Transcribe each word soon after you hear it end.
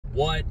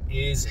What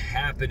is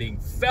happening,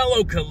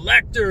 fellow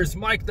collectors?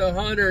 Mike the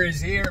Hunter is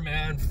here,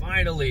 man.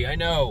 Finally, I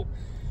know.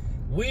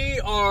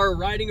 We are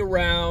riding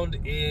around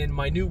in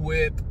my new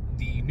whip,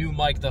 the new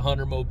Mike the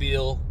Hunter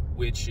mobile,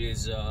 which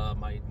is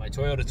my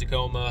Toyota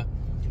Tacoma,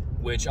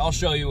 which I'll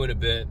show you in a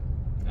bit.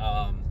 You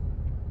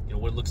know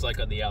what it looks like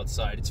on the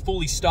outside. It's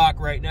fully stock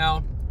right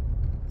now,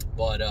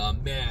 but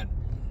man,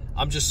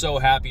 I'm just so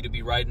happy to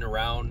be riding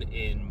around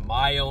in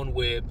my own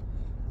whip,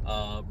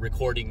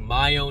 recording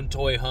my own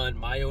toy hunt,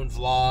 my own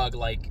vlog.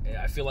 Like,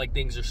 I feel like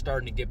things are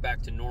starting to get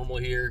back to normal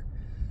here.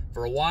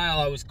 For a while,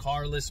 I was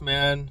carless,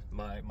 man.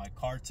 My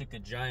car took a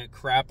giant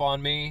crap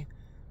on me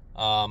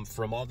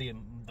from all the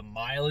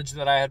mileage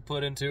that I had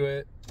put into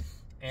it.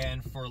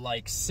 And for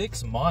like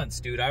 6 months,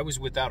 dude, I was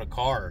without a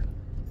car,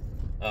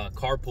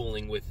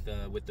 carpooling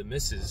with the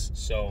missus.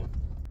 So,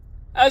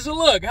 how's it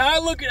look? How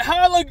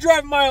I look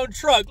driving my own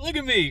truck? Look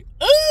at me.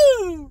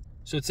 Ooh!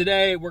 So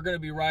today we're gonna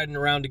be riding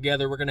around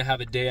together. We're gonna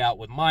have a day out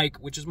with Mike,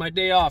 which is my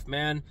day off,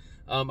 man.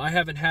 I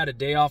haven't had a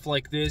day off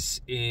like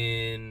this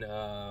in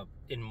a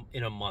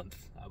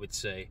month, I would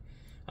say.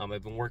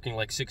 I've been working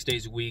like 6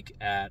 days a week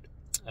at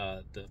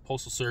the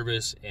Postal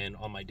Service, and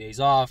on my days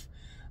off,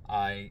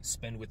 I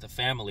spend with the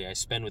family. I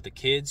spend with the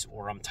kids,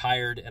 or I'm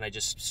tired and I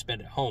just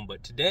spend at home.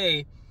 But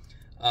today,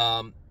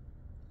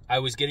 I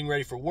was getting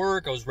ready for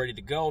work. I was ready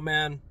to go,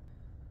 man.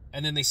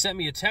 And then they sent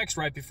me a text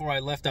right before I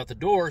left out the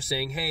door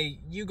saying, hey,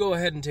 you go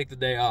ahead and take the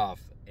day off.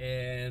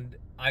 And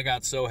I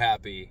got so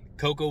happy.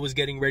 Coco was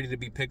getting ready to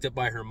be picked up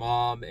by her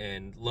mom,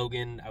 and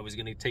Logan, I was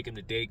going to take him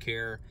to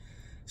daycare.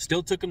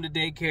 Still took him to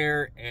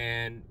daycare,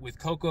 and with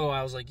Coco,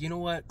 I was like, you know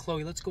what,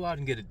 Chloe, let's go out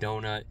and get a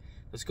donut.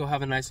 Let's go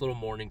have a nice little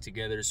morning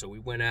together. So we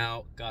went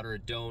out, got her a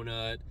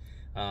donut,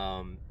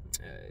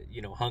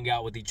 you know, hung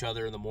out with each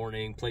other in the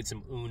morning, played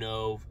some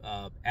Uno,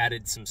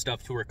 added some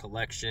stuff to her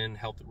collection,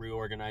 helped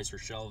reorganize her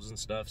shelves and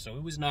stuff. So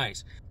it was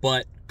nice.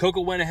 But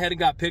Coco went ahead and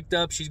got picked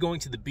up. She's going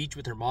to the beach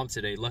with her mom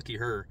today. Lucky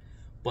her.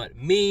 But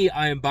me,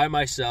 I am by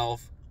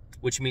myself,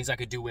 which means I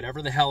could do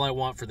whatever the hell I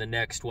want for the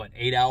next,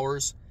 8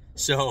 hours?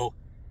 So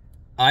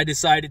I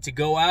decided to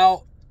go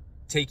out,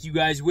 take you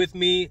guys with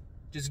me,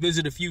 just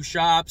visit a few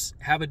shops,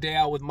 have a day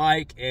out with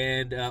Mike,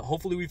 and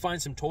hopefully we find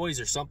some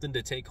toys or something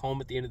to take home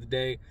at the end of the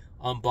day,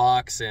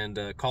 unbox,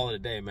 and call it a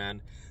day,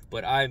 man.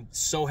 But I'm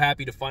so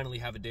happy to finally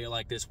have a day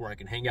like this where I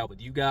can hang out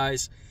with you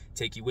guys,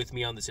 take you with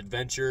me on this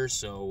adventure.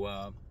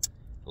 So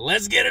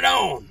let's get it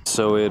on.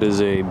 So it is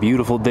a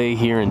beautiful day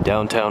here in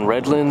downtown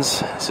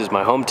Redlands. This is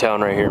my hometown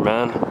right here,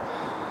 man.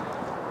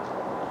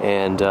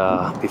 And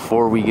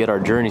before we get our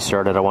journey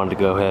started, I wanted to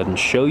go ahead and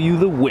show you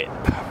the whip.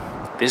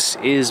 This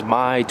is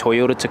my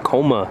Toyota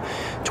Tacoma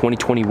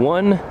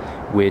 2021,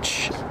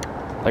 which,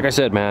 like I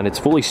said, man, it's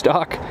fully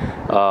stock.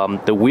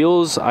 The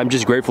wheels, I'm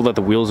just grateful that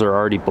the wheels are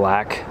already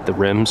black, the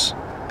rims.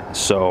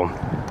 So,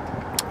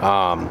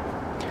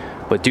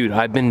 but dude,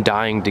 I've been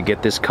dying to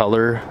get this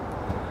color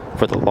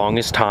for the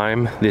longest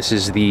time. This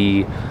is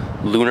the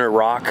Lunar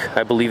Rock,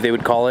 I believe they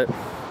would call it.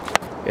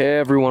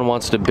 Everyone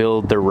wants to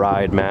build their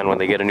ride, man, when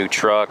they get a new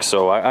truck.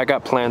 So I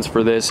got plans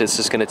for this. It's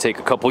just gonna take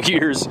a couple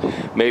years,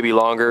 maybe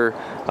longer.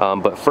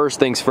 But first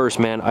things first,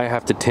 man, I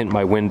have to tint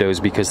my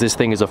windows because this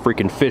thing is a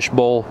freaking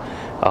fishbowl.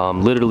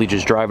 Literally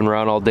just driving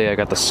around all day. I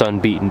got the sun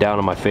beating down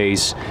on my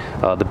face.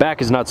 The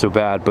back is not so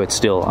bad, but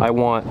still, I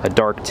want a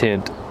dark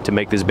tint to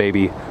make this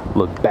baby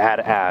look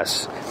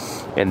badass.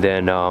 And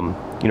then,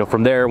 you know,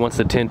 from there, once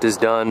the tint is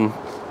done,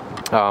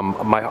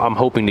 I'm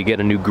hoping to get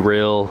a new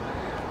grill,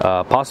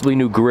 possibly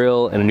new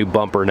grill and a new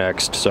bumper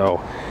next.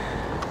 So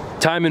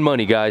time and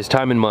money, guys,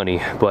 time and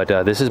money.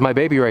 But this is my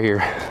baby right here,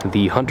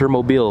 the Hunter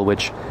Mobile,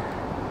 which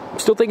I'm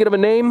still thinking of a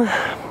name,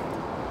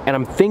 and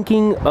I'm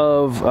thinking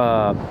of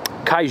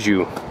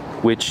Kaiju,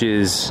 which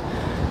is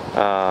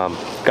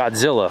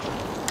Godzilla,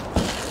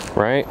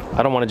 right?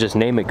 I don't want to just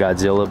name it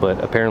Godzilla,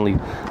 but apparently,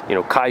 you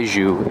know,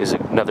 Kaiju is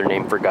another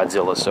name for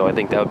Godzilla, so I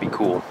think that would be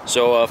cool.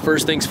 So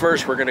first things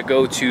first, we're gonna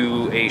go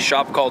to a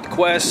shop called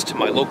Quest,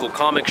 my local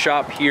comic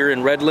shop here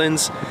in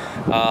Redlands.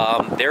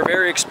 They're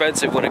very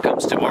expensive when it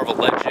comes to Marvel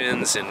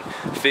Legends and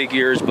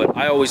figures, but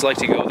I always like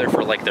to go there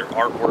for like their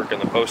artwork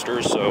and the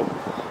posters, so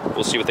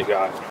we'll see what they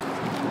got.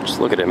 Just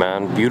look at it,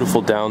 man.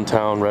 Beautiful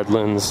downtown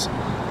Redlands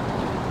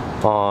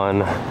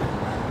on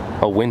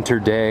a winter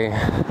day.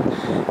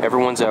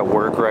 Everyone's at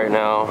work right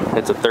now.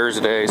 It's a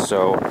Thursday,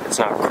 so it's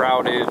not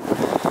crowded,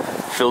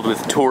 filled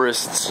with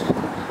tourists,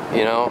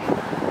 you know.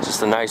 It's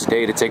just a nice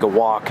day to take a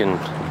walk and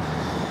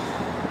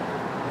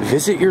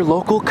visit your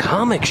local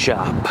comic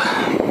shop.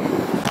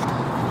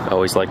 I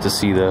always like to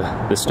see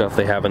the stuff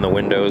they have in the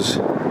windows.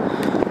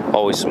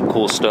 Always some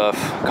cool stuff.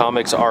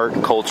 Comics, art,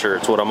 culture.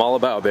 It's what I'm all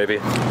about, baby.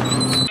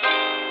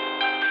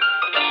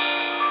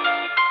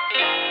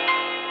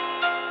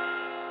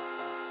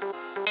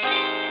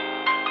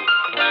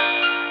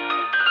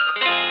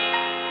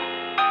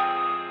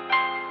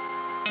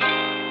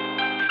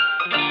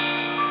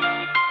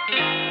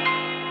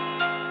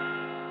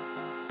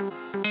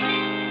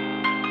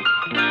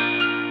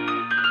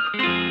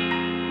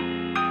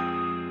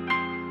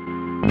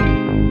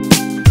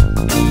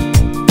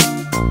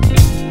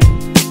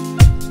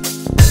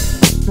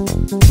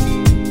 That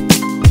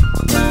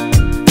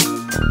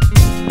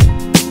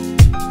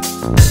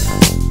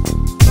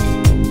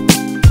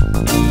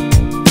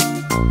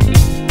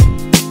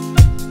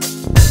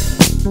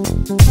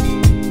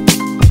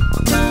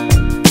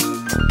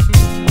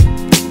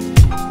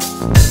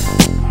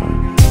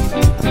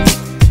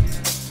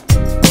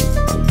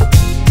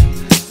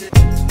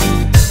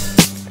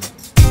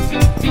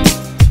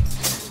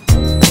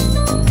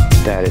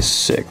is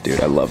sick,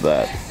 dude. I love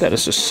that. That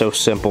is just so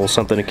simple.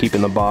 Something to keep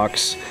in the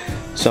box,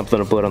 something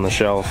to put on the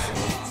shelf.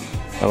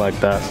 I like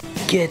that.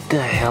 Get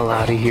the hell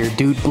out of here,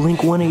 dude.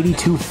 Blink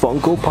 182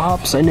 Funko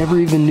Pops? I never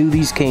even knew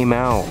these came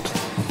out.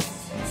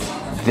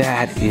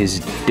 That is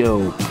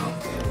dope.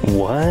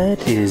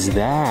 What is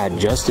that?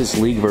 Justice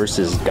League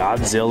versus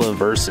Godzilla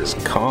versus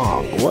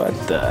Kong. What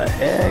the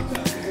heck?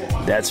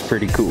 That's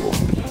pretty cool.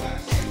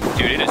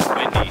 Dude, it is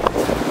windy.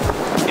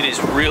 It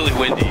is really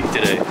windy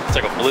today. It's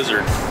like a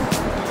blizzard.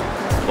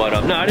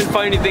 But no, I didn't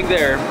find anything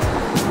there.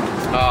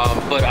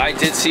 But I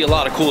did see a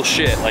lot of cool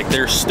shit. Like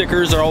their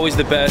stickers are always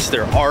the best.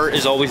 Their art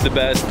is always the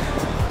best.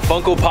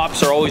 Funko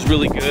Pops are always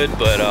really good.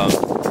 But a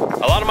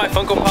lot of my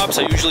Funko Pops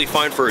I usually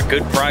find for a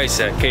good price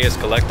at KS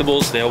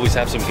Collectibles. They always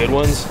have some good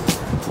ones.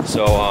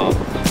 So,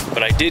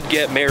 but I did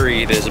get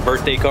married as a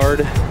birthday card.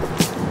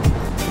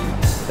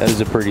 That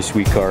is a pretty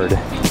sweet card.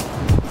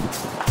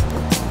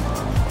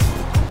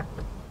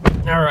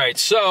 All right,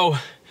 so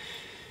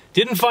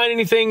didn't find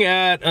anything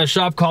at a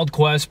shop called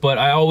Quest, but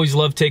I always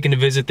love taking a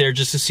visit there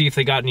just to see if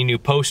they got any new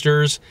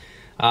posters.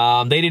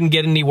 They didn't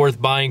get any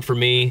worth buying for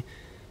me,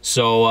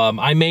 so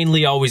I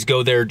mainly always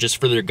go there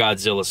just for their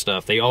Godzilla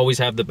stuff. They always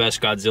have the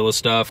best Godzilla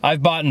stuff.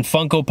 I've bought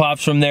Funko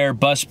Pops from there,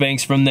 bust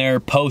banks from there,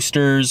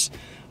 posters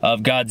of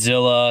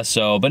Godzilla,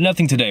 so, but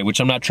nothing today, which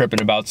I'm not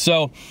tripping about.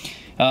 So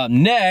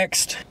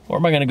next, where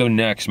am I gonna go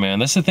next, man?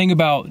 That's the thing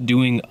about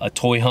doing a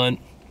toy hunt,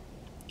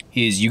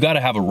 is you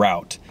gotta have a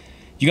route.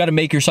 You gotta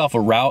make yourself a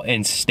route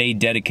and stay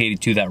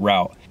dedicated to that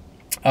route.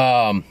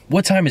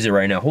 What time is it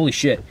right now? Holy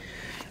shit.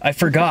 I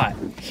forgot.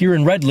 Here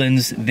in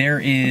Redlands, there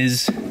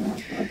is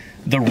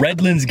the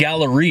Redlands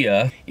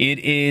Galleria. It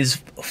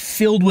is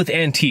filled with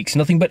antiques,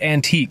 nothing but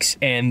antiques.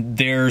 And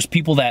there's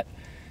people that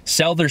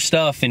sell their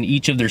stuff in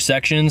each of their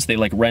sections. They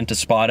like rent a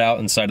spot out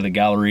inside of the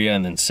Galleria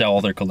and then sell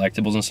all their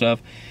collectibles and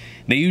stuff.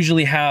 They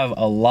usually have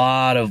a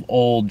lot of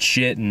old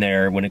shit in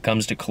there when it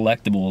comes to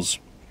collectibles.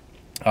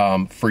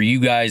 For you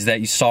guys that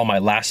you saw my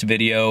last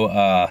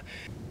video,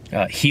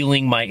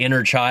 healing my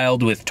inner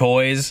child with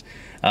toys,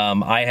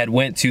 I had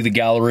went to the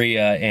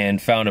Galleria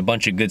and found a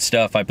bunch of good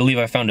stuff. I believe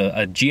I found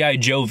a G.I.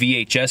 Joe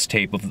VHS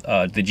tape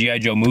of the G.I.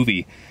 Joe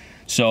movie.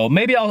 So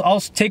maybe I'll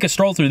take a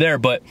stroll through there,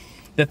 but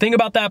the thing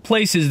about that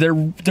place is they're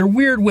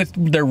weird with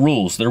their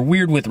rules. They're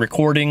weird with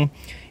recording.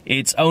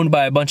 It's owned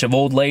by a bunch of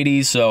old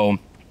ladies, so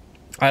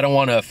I don't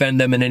want to offend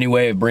them in any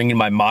way of bringing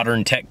my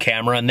modern tech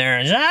camera in there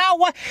and say, oh,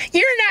 what?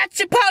 You're not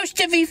supposed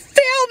to be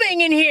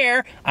filming in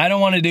here. I don't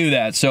want to do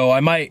that, so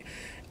I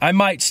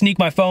might sneak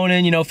my phone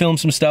in, you know, film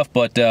some stuff,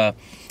 but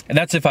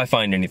that's if I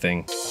find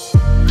anything.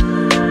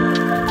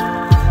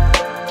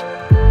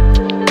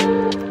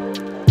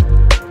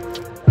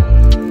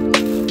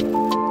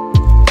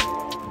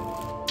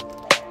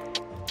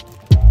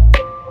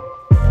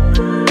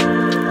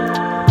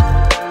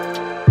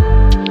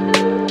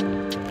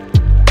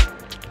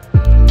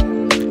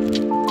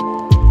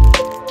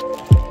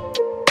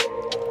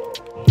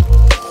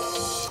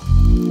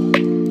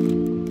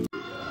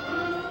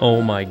 Oh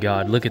my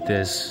god, look at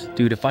this.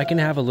 Dude, if I can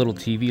have a little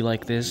TV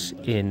like this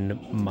in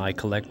my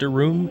collector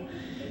room,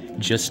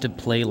 just to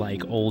play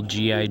like old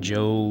G.I.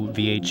 Joe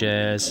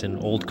VHS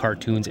and old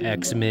cartoons,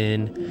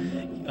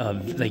 X-Men,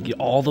 like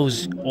all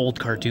those old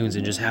cartoons,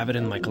 and just have it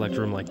in my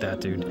collector room like that,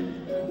 dude.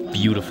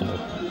 Beautiful.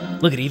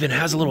 Look, it even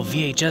has a little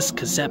VHS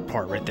cassette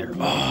part right there.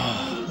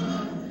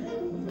 Oh,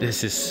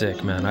 this is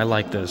sick, man. I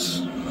like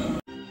this.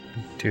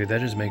 Dude,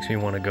 that just makes me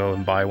want to go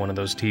and buy one of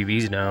those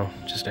TVs now,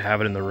 just to have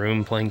it in the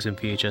room playing some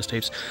VHS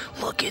tapes.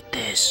 Look at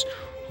this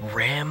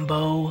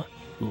Rambo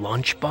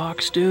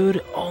lunchbox,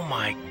 dude. Oh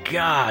my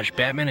gosh,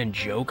 Batman and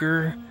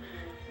Joker.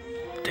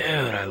 Dude,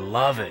 I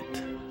love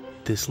it.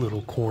 This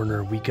little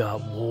corner, we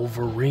got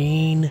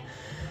Wolverine.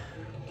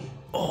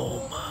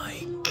 Oh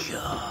my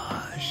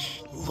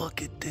gosh,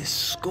 look at this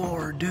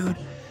score, dude.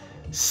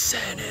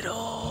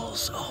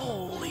 Sentinels,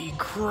 holy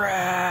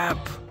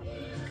crap.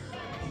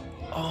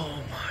 Oh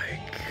my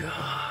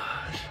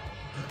gosh.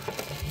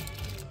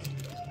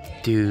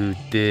 Dude,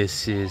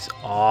 this is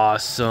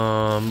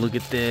awesome. Look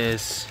at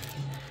this.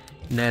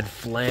 Ned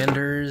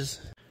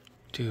Flanders.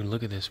 Dude,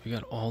 look at this. We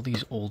got all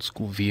these old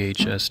school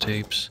VHS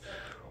tapes.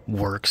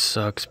 Work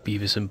Sucks,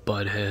 Beavis and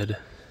Butthead.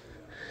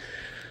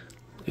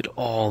 Look at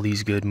all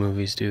these good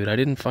movies, dude. I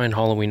didn't find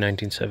Halloween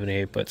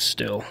 1978, but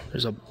still,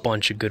 there's a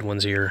bunch of good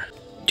ones here.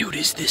 Dude,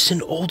 is this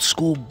an old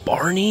school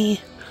Barney?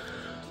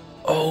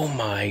 Oh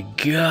my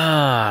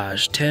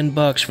gosh,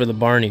 $10 for the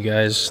Barney,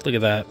 guys. Look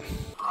at that.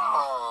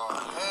 Oh,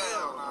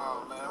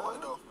 hell no, man. What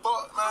the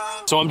fuck,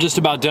 man? So I'm just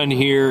about done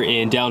here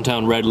in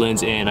downtown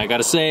Redlands, and I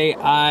gotta say,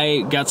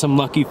 I got some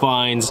lucky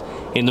finds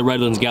in the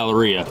Redlands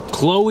Galleria.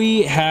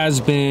 Chloe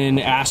has been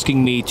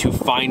asking me to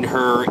find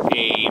her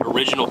a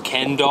original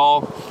Ken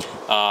doll,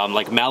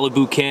 like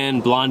Malibu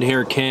Ken, blonde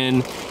hair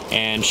Ken,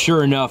 and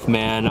sure enough,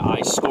 man,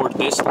 I scored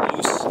this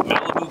loose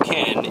Malibu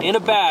Ken in a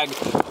bag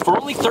for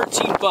only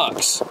 13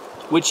 bucks,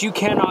 which you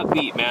cannot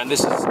beat, man.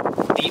 This is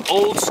the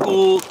old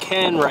school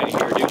Ken right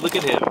here, dude. Look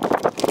at him.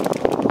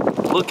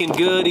 Looking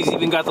good. He's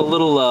even got the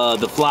little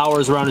the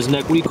flowers around his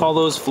neck. What do you call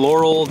those?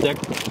 Floral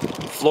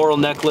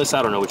necklace.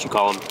 I don't know what you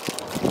call them.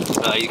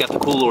 He's got the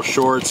cool little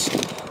shorts.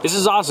 This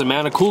is awesome,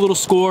 man. A cool little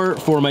score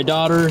for my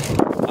daughter.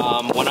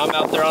 When I'm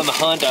out there on the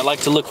hunt, I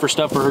like to look for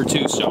stuff for her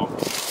too. So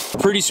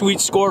pretty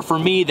sweet score for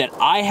me that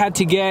I had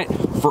to get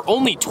for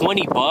only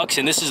 20 bucks.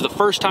 And this is the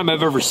first time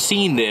I've ever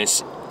seen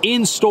this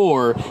in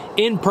store,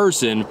 in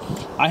person.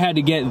 I had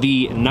to get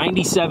the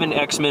 97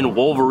 X-Men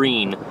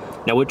Wolverine.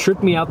 Now, what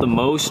tripped me out the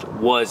most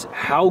was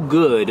how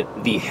good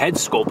the head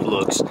sculpt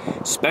looks,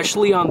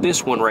 especially on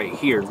this one right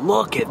here.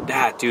 Look at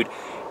that, dude.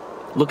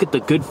 Look at the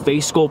good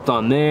face sculpt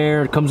on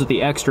there. It comes with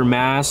the extra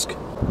mask.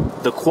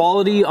 The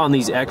quality on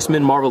these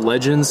X-Men Marvel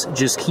Legends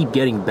just keep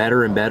getting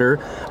better and better.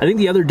 I think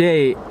the other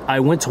day,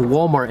 I went to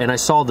Walmart and I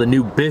saw the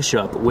new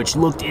Bishop, which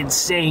looked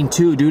insane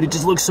too, dude. It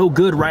just looks so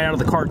good right out of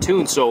the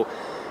cartoon. So,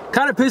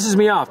 kind of pisses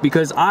me off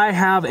because I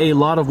have a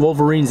lot of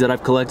Wolverines that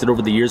I've collected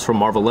over the years from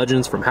Marvel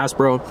Legends, from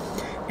Hasbro.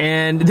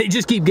 And they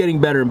just keep getting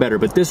better and better.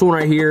 But this one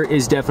right here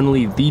is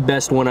definitely the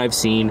best one I've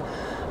seen.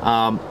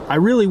 I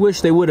really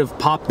wish they would have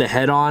popped the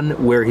head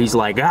on where he's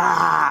like,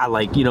 ah,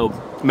 like, you know,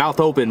 mouth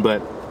open.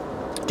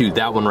 But, dude,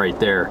 that one right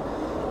there,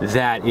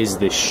 that is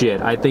the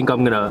shit. I think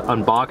I'm going to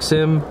unbox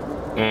him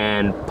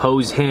and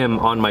pose him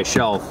on my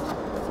shelf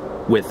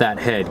with that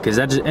head. Because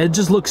it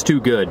just looks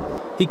too good.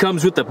 He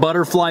comes with the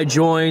butterfly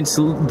joints,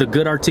 the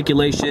good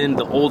articulation,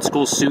 the old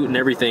school suit and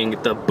everything.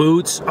 The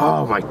boots,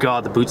 oh my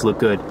God, the boots look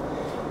good.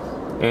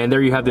 And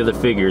there you have the other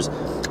figures.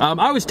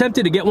 I was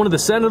tempted to get one of the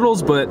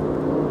Sentinels, but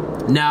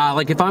nah,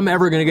 like if I'm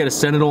ever gonna get a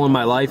Sentinel in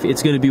my life,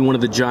 it's gonna be one of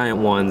the giant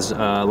ones,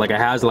 like a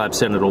HasLab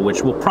Sentinel,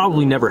 which will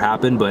probably never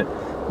happen, but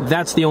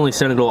that's the only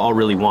Sentinel I'll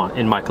really want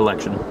in my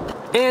collection.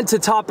 And to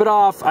top it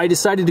off, I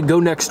decided to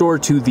go next door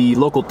to the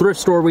local thrift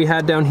store we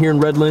had down here in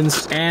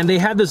Redlands, and they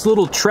had this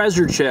little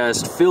treasure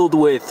chest filled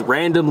with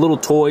random little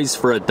toys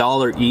for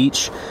 $1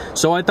 each.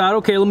 So I thought,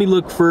 okay, let me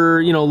look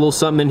for, you know, a little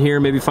something in here,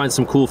 maybe find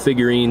some cool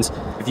figurines.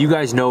 If you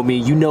guys know me,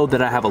 you know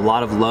that I have a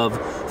lot of love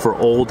for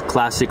old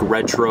classic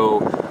retro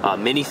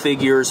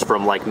minifigures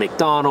from like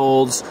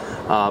McDonald's,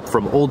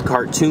 from old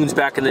cartoons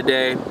back in the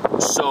day.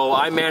 So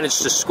I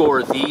managed to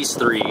score these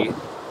three.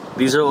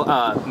 These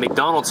are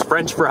McDonald's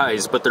French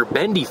fries, but they're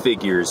bendy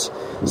figures.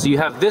 So you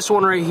have this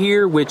one right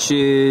here, which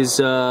is, she's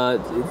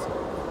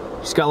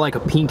got like a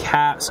pink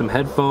hat, some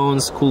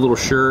headphones, cool little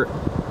shirt,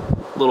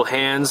 little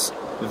hands,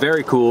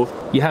 very cool.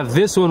 You have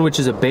this one, which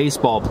is a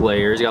baseball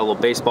player. He's got a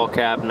little baseball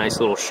cap, nice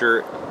little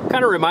shirt.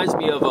 Kind of reminds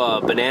me of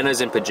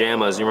Bananas in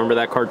Pajamas. You remember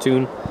that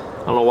cartoon?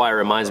 I don't know why it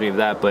reminds me of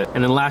that, but.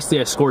 And then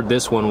lastly, I scored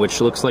this one, which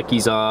looks like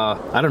he's,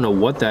 I don't know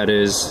what that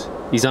is.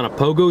 He's on a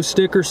pogo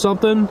stick or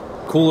something.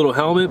 Cool little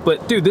helmet,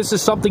 but dude, this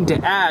is something to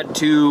add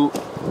to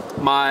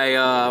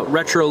my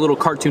retro little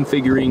cartoon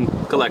figurine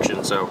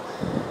collection. So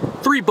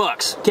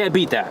 $3, can't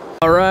beat that.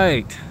 All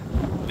right,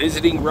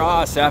 visiting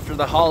Ross after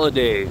the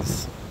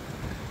holidays.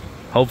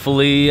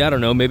 Hopefully, I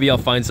don't know, maybe I'll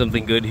find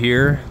something good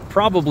here.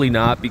 Probably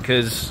not,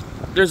 because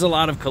there's a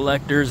lot of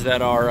collectors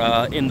that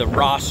are in the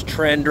Ross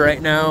trend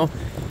right now.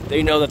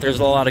 They know that there's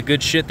a lot of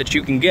good shit that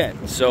you can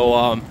get.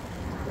 So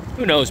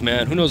who knows,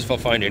 man? Who knows if I'll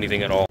find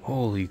anything at all?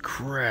 Holy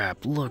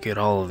crap, look at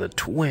all of the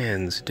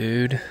twins,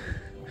 dude.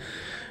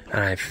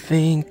 And I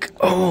think,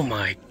 oh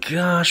my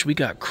gosh, we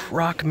got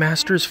Croc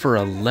Masters for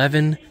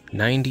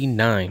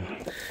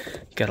 $11.99.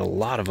 Got a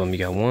lot of them. You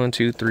got 1,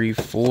 2, 3,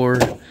 4,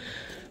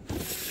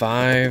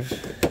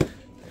 5.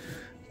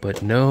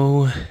 But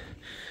no.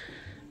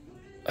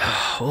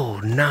 Oh,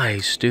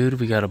 nice,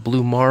 dude. We got a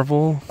Blue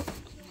Marvel.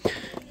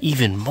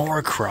 Even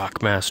more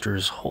Croc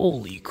Masters.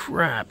 Holy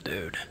crap,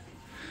 dude.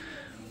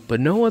 But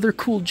no other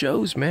cool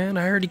Joes, man.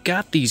 I already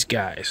got these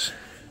guys.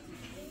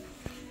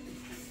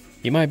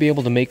 You might be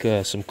able to make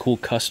some cool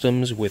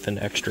customs with an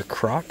extra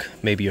Croc,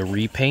 maybe a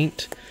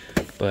repaint,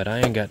 but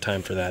I ain't got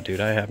time for that, dude.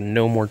 I have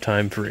no more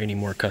time for any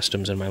more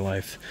customs in my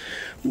life.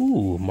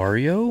 Ooh,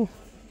 Mario?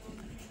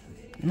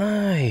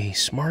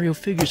 Nice. Mario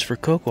figures for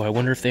Coco. I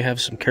wonder if they have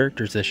some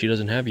characters that she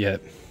doesn't have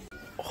yet.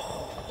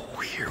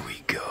 Oh, here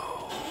we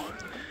go.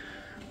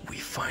 We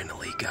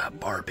finally got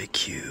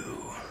barbecue.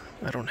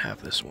 I don't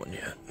have this one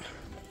yet.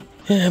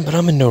 Yeah, but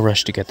I'm in no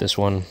rush to get this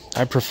one.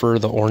 I prefer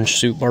the orange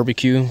suit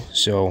barbecue,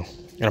 so,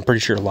 and I'm pretty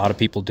sure a lot of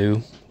people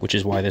do, which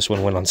is why this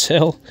one went on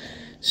sale.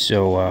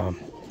 So,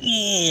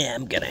 yeah,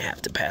 I'm gonna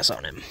have to pass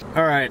on him.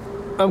 All right,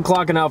 I'm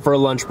clocking out for a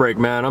lunch break,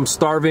 man. I'm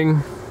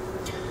starving.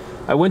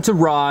 I went to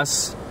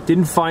Ross,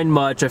 didn't find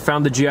much. I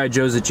found the G.I.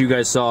 Joes that you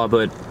guys saw,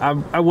 but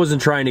I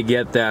wasn't trying to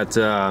get that,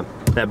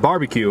 that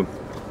barbecue.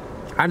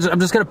 I'm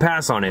just gonna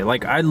pass on it.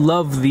 Like, I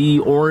love the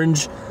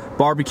orange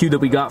barbecue that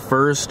we got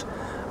first.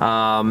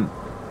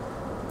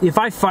 If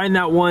I find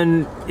that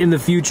one in the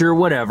future,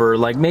 whatever,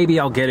 like maybe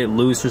I'll get it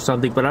loose or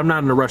something, but I'm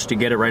not in a rush to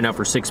get it right now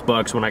for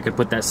 $6 when I could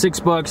put that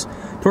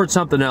 $6 towards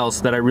something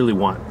else that I really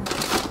want.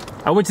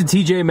 I went to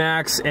TJ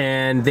Maxx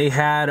and they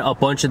had a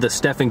bunch of the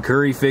Stephen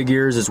Curry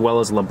figures as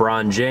well as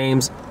LeBron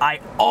James. I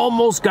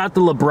almost got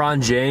the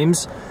LeBron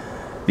James.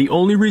 The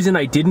only reason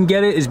I didn't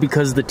get it is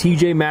because the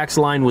TJ Maxx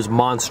line was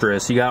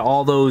monstrous. You got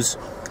all those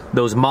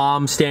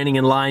moms standing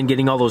in line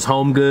getting all those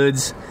home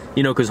goods,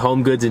 you know, because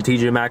Home Goods and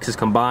TJ Maxx is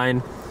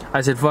combined.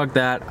 I said, fuck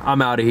that,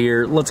 I'm out of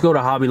here. Let's go to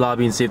Hobby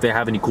Lobby and see if they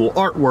have any cool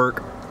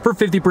artwork for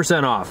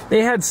 50% off.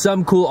 They had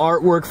some cool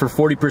artwork for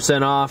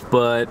 40% off,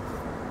 but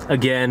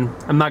again,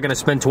 I'm not gonna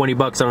spend 20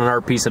 bucks on an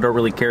art piece I don't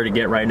really care to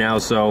get right now,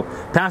 so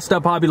passed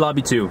up Hobby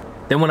Lobby too.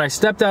 Then when I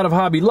stepped out of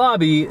Hobby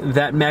Lobby,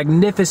 that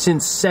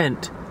magnificent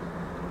scent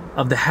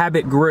of the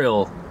Habit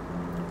grill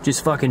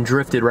just fucking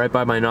drifted right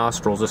by my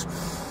nostrils, just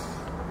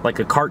like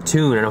a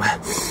cartoon.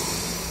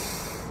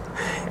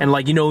 And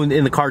like, you know,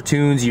 in the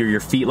cartoons, your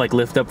feet like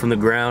lift up from the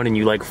ground and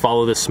you like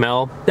follow the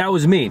smell. That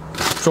was me.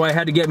 So I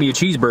had to get me a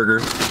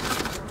cheeseburger,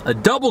 a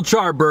double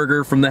char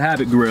burger from the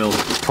Habit grill.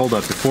 Hold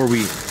up,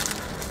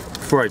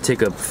 before I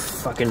take a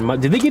fucking,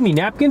 did they give me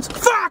napkins?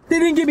 Fuck, they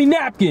didn't give me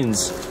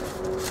napkins.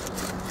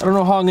 I don't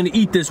know how I'm gonna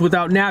eat this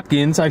without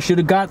napkins. I should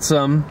have got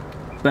some,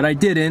 but I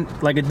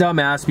didn't, like a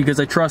dumbass, because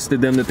I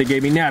trusted them that they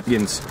gave me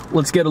napkins.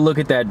 Let's get a look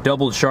at that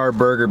double char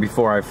burger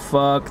before I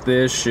fuck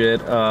this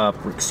shit up.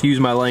 Excuse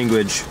my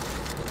language.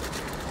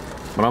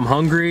 But I'm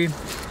hungry,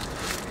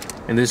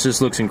 and this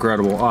just looks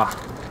incredible. Ah.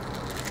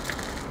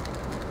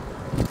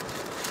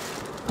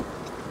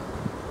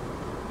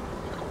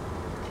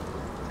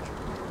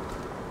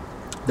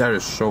 That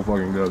is so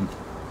fucking good.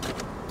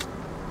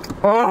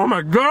 Oh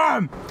my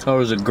god! Oh,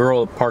 there's a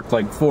girl parked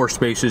like 4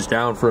 spaces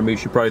down from me.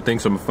 She probably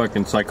thinks I'm a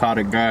fucking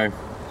psychotic guy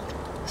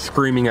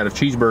screaming at a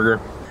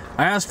cheeseburger.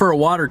 I asked for a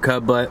water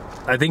cup, but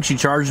I think she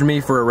charged me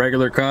for a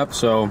regular cup,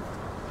 so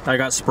I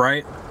got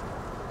Sprite,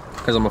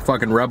 because I'm a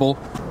fucking rebel.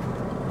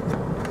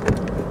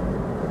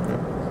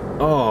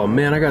 Oh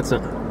man, I got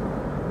some.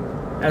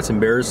 That's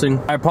embarrassing.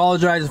 I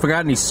apologize if I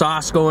got any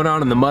sauce going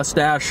on in the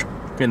mustache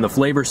and the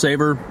flavor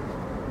saver.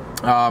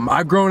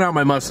 I've grown out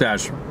my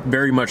mustache,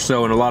 very much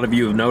so, and a lot of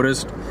you have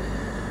noticed.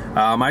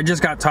 I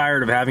just got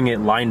tired of having it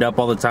lined up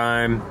all the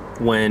time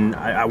when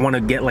I want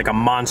to get like a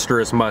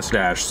monstrous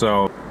mustache.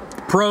 So,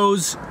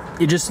 pros,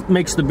 it just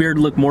makes the beard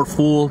look more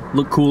full,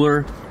 look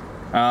cooler.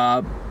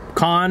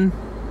 Con,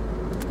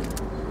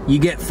 you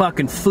get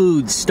fucking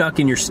food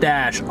stuck in your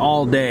stash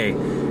all day.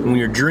 And when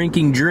you're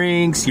drinking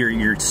drinks,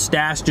 your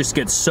stash just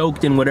gets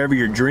soaked in whatever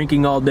you're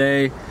drinking all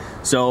day.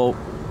 So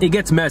it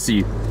gets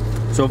messy.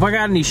 So if I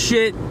got any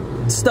shit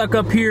stuck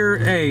up here,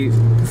 hey,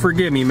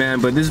 forgive me,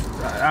 man, but this,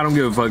 I don't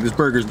give a fuck. This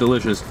burger's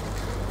delicious.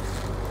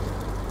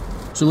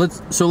 So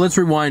let's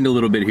rewind a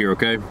little bit here,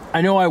 okay?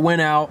 I know I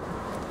went out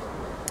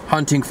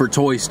hunting for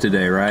toys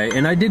today, right?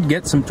 And I did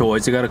get some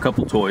toys. I got a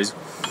couple toys.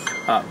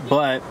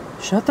 But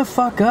shut the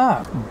fuck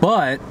up.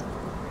 But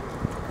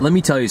let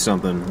me tell you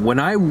something. When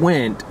I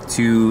went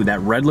to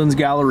that Redlands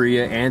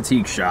Galleria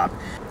antique shop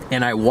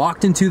and I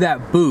walked into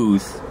that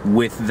booth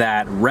with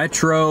that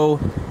retro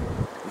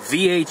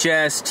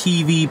VHS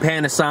TV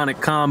Panasonic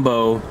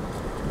combo,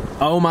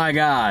 oh my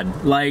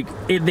god, like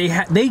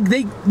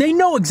they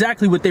know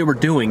exactly what they were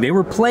doing. They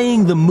were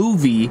playing the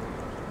movie,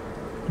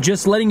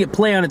 just letting it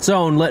play on its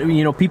own,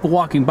 you know, people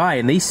walking by,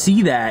 and they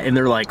see that and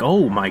they're like,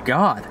 oh my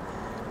god,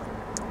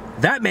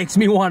 that makes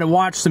me want to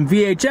watch some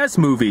VHS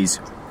movies.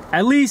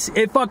 At least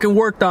it fucking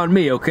worked on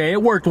me, okay?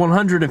 It worked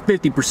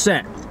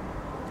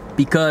 150%.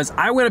 Because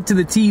I went up to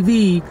the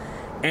TV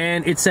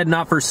and it said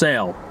not for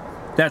sale.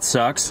 That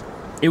sucks.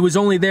 It was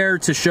only there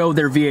to show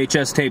their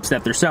VHS tapes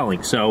that they're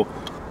selling. So,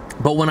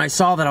 but when I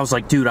saw that, I was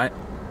like, dude, I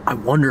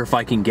wonder if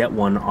I can get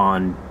one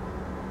on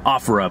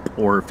OfferUp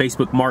or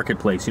Facebook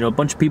Marketplace. You know, a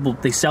bunch of people,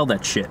 they sell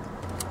that shit.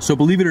 So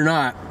believe it or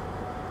not,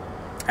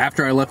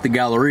 after I left the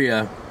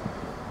Galleria,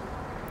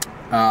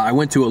 I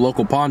went to a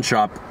local pawn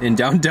shop in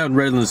downtown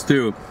Redlands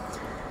too,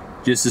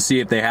 just to see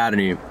if they had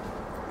any.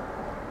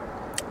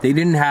 They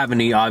didn't have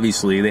any,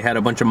 obviously. They had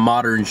a bunch of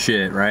modern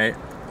shit, right?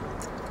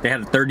 They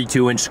had a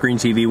 32-inch screen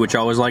TV, which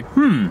I was like,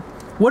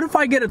 what if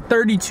I get a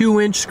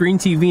 32-inch screen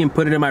TV and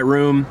put it in my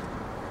room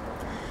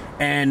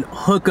and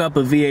hook up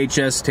a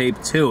VHS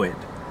tape to it?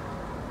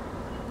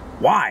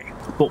 Why?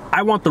 But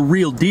I want the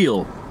real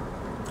deal.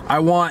 I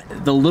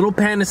want the little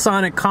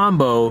Panasonic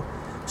combo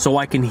so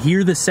I can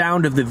hear the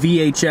sound of the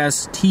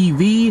VHS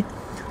TV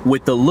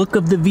with the look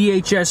of the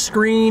VHS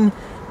screen,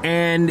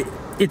 and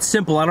it's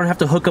simple. I don't have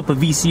to hook up a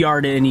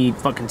VCR to any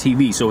fucking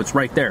TV, so it's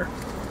right there.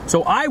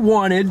 So I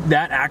wanted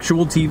that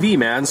actual TV,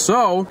 man.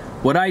 So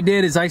what I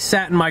did is I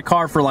sat in my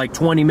car for like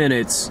 20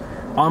 minutes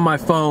on my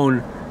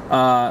phone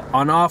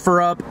on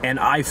OfferUp, and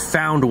I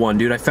found one,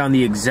 dude. I found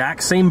the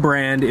exact same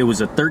brand. It was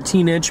a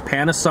 13-inch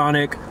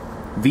Panasonic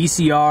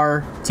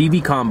VCR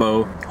TV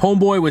combo.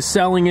 Homeboy was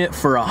selling it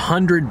for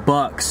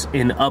 $100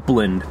 in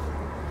Upland.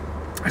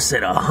 I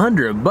said,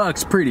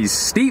 $100? Pretty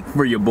steep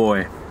for you,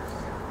 boy.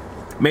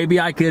 maybe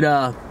I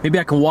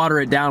can water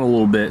it down a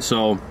little bit.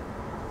 So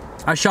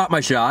I shot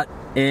my shot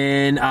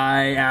and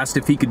I asked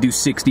if he could do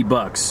 60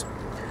 bucks.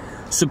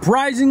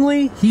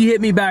 Surprisingly, he hit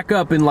me back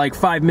up in like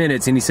 5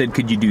 minutes and he said,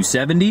 could you do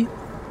 70?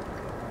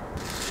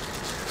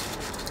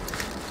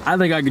 I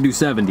think I could do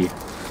 70.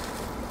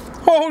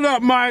 Hold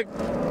up, Mike.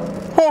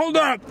 Hold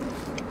up.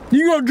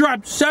 You gonna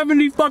drop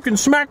 70 fucking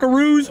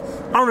smackaroos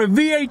on a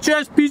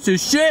VHS piece of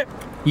shit?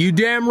 You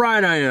damn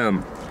right I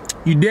am.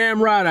 You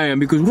damn right I am.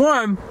 Because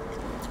one,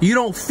 you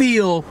don't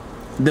feel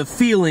the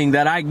feeling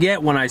that I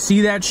get when I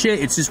see that shit.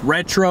 It's just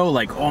retro,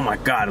 like, oh my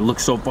God, it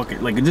looks so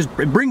fucking, like,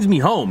 it brings me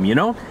home, you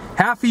know?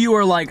 Half of you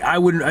are like,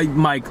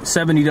 Mike,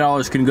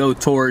 $70 can go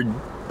toward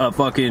a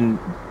fucking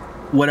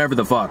whatever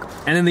the fuck.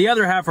 And then the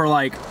other half are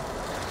like,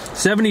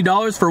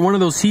 $70 for one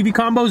of those TV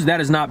combos, that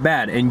is not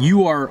bad. And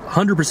you are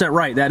 100%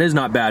 right, that is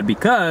not bad,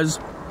 because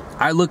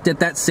I looked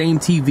at that same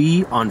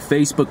TV on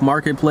Facebook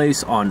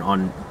Marketplace,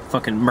 on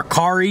fucking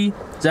Mercari.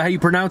 Is that how you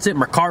pronounce it?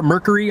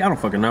 Mercury? I don't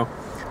fucking know.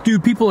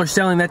 Dude, people are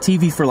selling that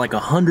TV for like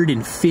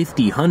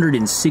 150,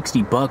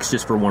 160 bucks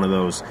just for one of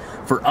those.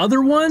 For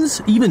other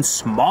ones, even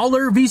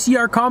smaller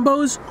VCR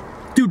combos,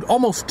 dude,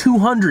 almost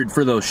 200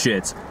 for those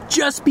shits.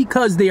 Just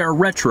because they are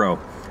retro.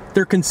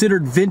 They're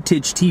considered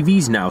vintage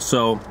TVs now,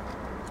 so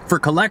for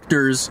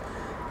collectors,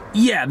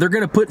 yeah, they're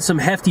gonna put some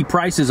hefty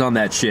prices on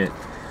that shit.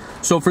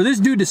 So for this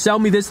dude to sell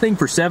me this thing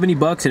for 70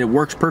 bucks and it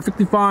works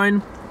perfectly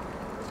fine,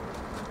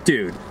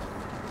 dude,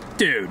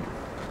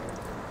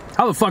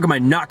 how the fuck am I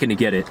not gonna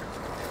get it?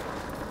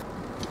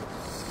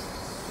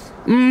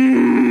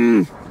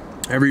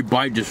 Every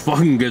bite just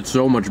fucking gets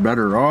so much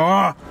better.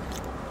 Ah!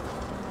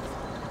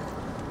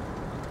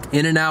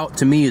 In-N-Out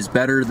to me is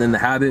better than the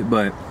Habit,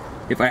 but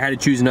if I had to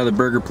choose another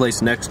burger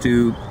place next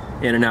to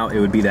In-N-Out, it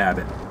would be the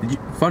Habit.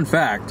 Fun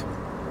fact,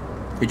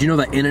 did you know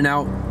that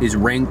In-N-Out is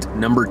ranked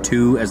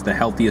 #2 as the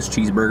healthiest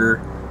cheeseburger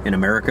in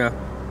America?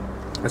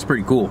 That's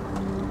pretty cool.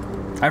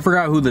 I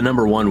forgot who the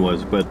 #1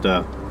 was, but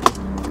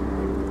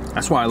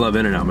that's why I love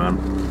In-N-Out,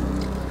 man.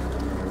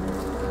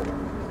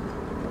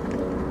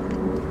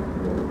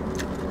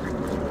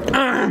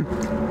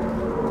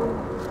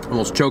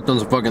 Almost choked on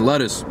some fucking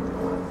lettuce.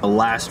 The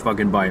last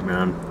fucking bite,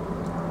 man.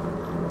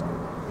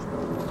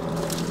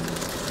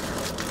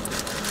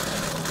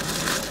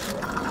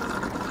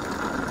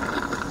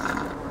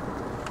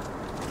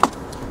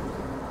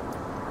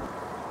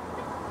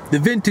 The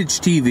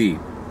vintage TV,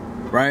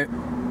 right?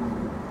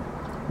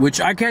 Which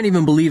I can't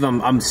even believe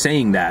I'm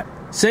saying that.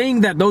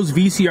 Saying that those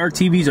VCR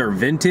TVs are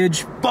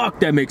vintage,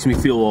 fuck, that makes me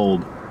feel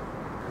old.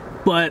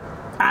 But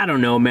I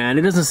don't know, man.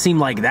 It doesn't seem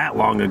like that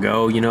long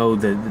ago, you know,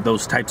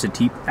 those types of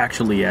TV.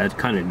 Actually, yeah, it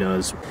kind of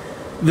does.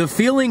 The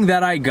feeling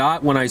that I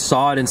got when I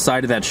saw it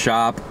inside of that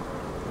shop,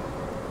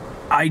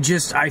 I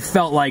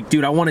felt like,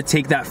 dude, I want to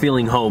take that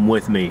feeling home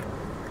with me.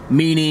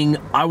 Meaning,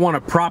 I want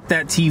to prop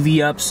that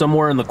TV up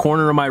somewhere in the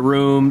corner of my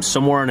room,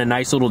 somewhere on a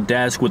nice little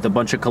desk with a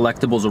bunch of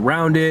collectibles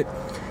around it.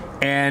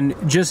 And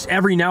just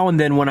every now and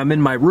then when I'm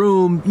in my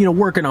room, you know,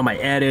 working on my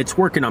edits,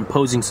 working on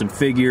posing some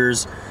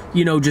figures,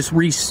 you know, just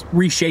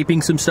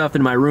reshaping some stuff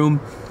in my room,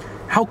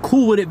 how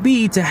cool would it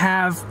be to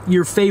have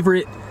your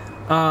favorite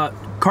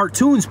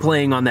cartoons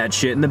playing on that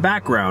shit in the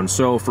background?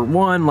 So for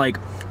one, like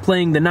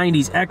playing the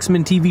 90s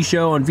X-Men TV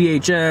show on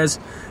VHS,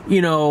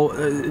 you know,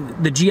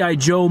 the G.I.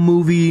 Joe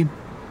movie,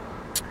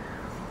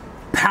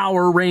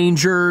 Power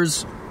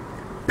Rangers,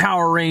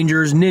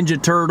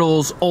 Ninja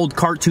Turtles, old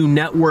Cartoon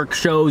Network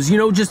shows, you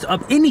know, just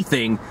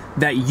anything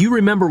that you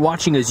remember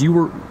watching as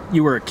you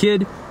were a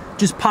kid,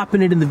 just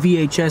popping it in the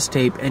VHS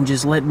tape and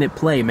just letting it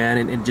play,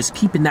 man, and just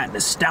keeping that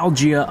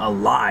nostalgia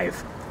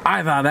alive.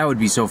 I thought that would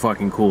be so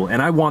fucking cool,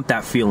 and I want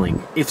that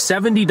feeling. If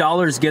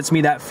 $70 gets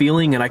me that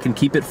feeling and I can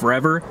keep it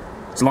forever,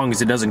 as long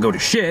as it doesn't go to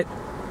shit,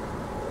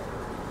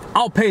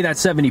 I'll pay that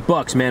 70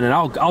 bucks, man, and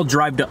I'll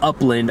drive to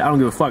Upland. I don't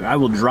give a fuck. I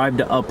will drive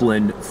to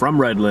Upland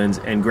from Redlands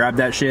and grab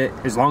that shit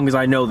as long as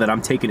I know that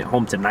I'm taking it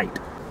home tonight.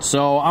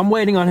 So I'm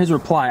waiting on his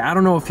reply. I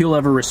don't know if he'll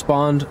ever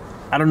respond.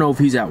 I don't know if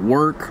he's at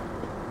work.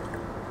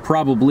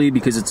 Probably,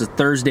 because it's a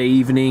Thursday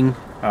evening.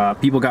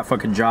 People got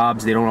fucking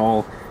jobs. They don't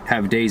all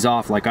have days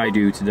off like I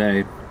do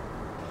today.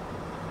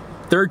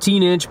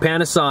 13-inch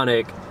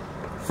Panasonic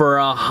for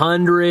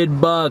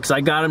 $100. I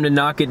got him to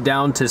knock it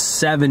down to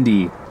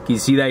 70. You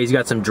see that? He's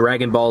got some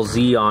Dragon Ball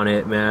Z on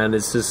it, man.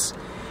 It's just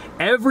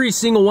every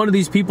single one of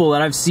these people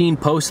that I've seen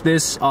post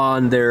this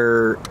on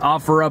their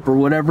OfferUp or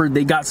whatever,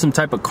 they got some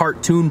type of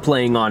cartoon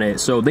playing on it.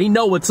 So they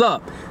know what's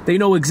up. They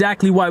know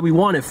exactly why we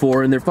want it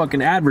for, and they're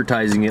fucking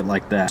advertising it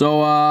like that.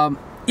 So,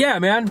 yeah,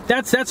 man,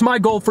 that's my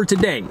goal for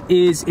today,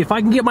 is if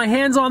I can get my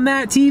hands on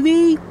that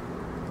TV,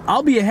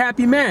 I'll be a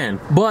happy man.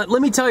 But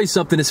let me tell you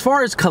something. As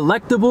far as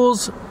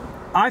collectibles,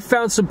 I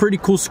found some pretty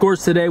cool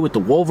scores today with the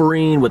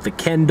Wolverine, with the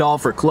Ken doll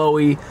for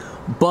Chloe,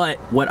 but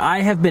what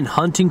I have been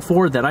hunting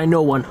for that I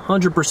know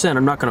 100%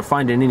 I'm not going to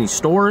find in any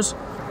stores,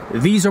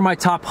 these are my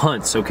top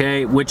hunts,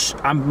 okay? Which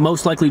I'm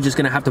most likely just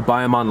going to have to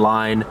buy them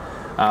online,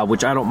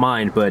 which I don't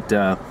mind, but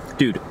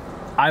dude,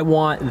 I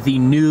want the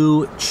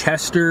new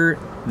Chester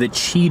the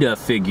Cheetah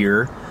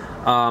figure.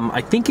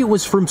 I think it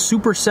was from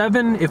Super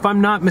 7, if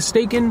I'm not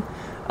mistaken.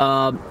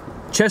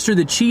 Chester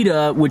the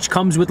Cheetah, which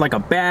comes with like a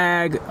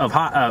bag of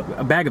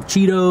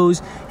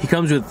Cheetos. He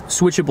comes with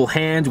switchable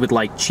hands with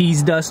like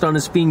cheese dust on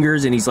his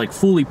fingers, and he's like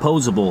fully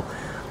posable.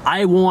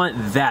 I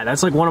want that.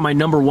 That's like one of my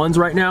number ones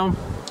right now.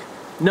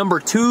 Number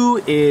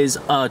 2 is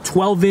a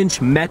 12-inch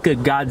Mecha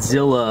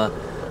Godzilla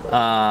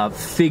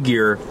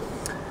figure.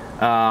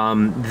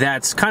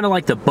 That's kind of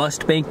like the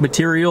bust bank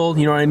material,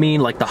 you know what I mean?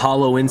 Like the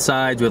hollow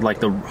insides with like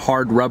the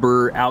hard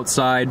rubber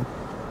outside,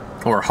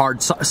 or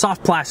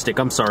soft plastic,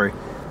 I'm sorry.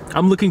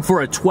 I'm looking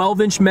for a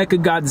 12-inch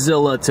Mecha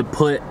Godzilla to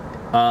put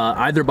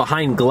either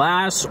behind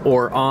glass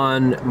or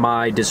on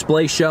my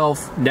display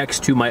shelf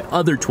next to my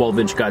other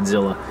 12-inch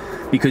Godzilla.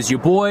 Because your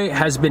boy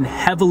has been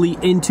heavily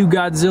into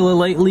Godzilla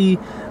lately,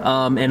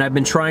 and I've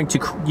been trying to,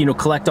 you know,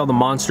 collect all the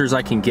monsters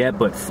I can get,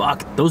 but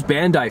fuck, those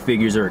Bandai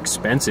figures are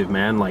expensive,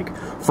 man. Like,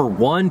 for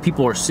one,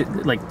 people are,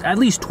 like, at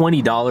least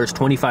 $20,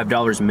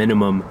 $25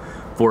 minimum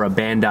for a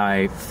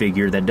Bandai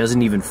figure that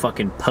doesn't even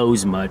fucking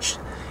pose much.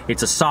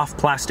 It's a soft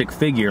plastic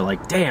figure,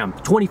 like, damn,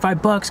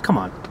 25 bucks, come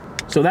on.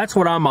 So that's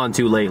what I'm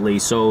onto lately.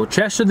 So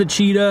Chester the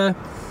Cheetah,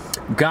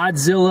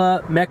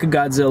 Godzilla, Mecha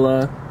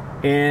Godzilla,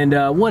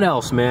 and what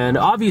else, man?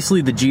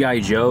 Obviously the G.I.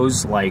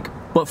 Joes, like,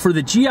 but for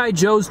the G.I.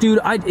 Joes, dude,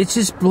 it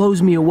just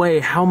blows me away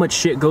how much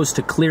shit goes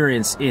to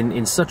clearance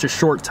in such a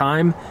short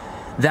time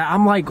that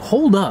I'm like,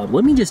 hold up,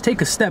 let me just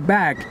take a step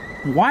back.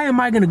 Why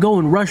am I gonna go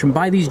and rush and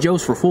buy these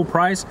Joes for full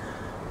price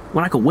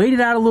when I could wait it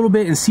out a little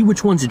bit and see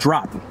which ones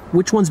drop,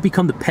 which ones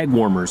become the peg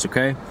warmers,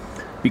 okay?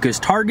 Because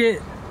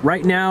Target,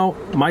 right now,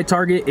 my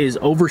Target is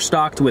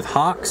overstocked with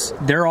Hawks.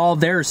 They're all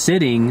there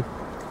sitting,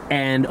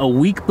 and a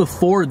week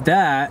before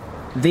that,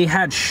 they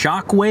had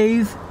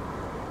Shockwave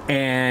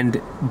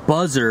and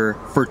Buzzer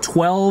for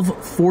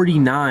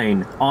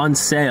 $12.49 on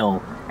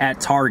sale at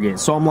Target.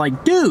 So I'm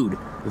like, dude,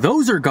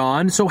 those are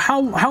gone. So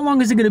how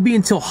long is it going to be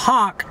until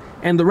Hawk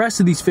and the rest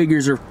of these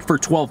figures are for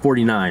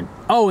 $12.49?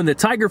 Oh, and the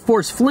Tiger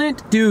Force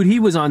Flint, dude, he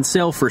was on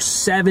sale for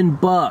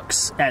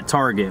 $7 at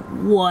Target.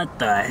 What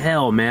the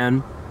hell,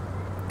 man?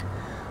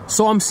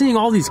 So I'm seeing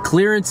all these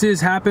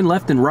clearances happen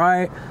left and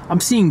right.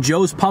 I'm seeing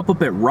Joes pop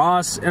up at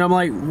Ross, and I'm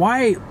like,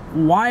 why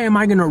am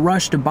I gonna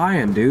rush to buy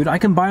them, dude? I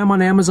can buy them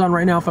on Amazon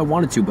right now if I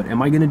wanted to, but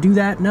am I gonna do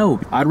that?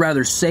 No. I'd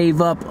rather save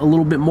up a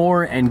little bit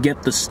more and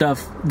get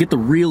the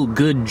real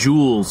good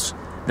jewels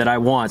that I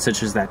want,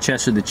 such as that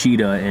Chester the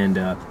Cheetah and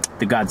the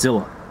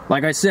Godzilla.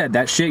 Like I said,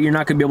 that shit you're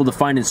not gonna be able to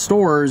find in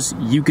stores.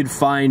 You could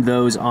find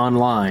those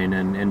online,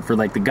 and for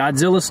like the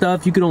Godzilla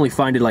stuff, you could only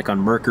find it like on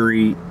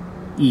Mercury,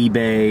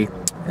 eBay,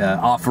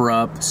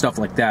 OfferUp, stuff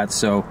like that.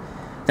 So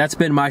that's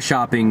been my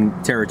shopping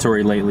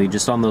territory lately,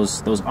 just on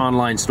those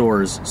online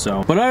stores.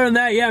 So, but other than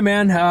that, yeah,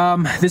 man,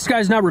 this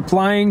guy's not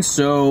replying,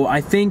 so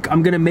I think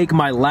I'm gonna make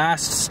my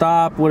last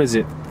stop. What is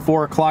it,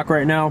 4 o'clock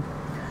right now?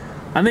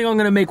 I think I'm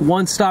gonna make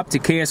one stop to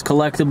KS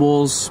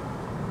Collectibles.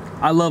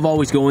 I love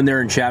always going there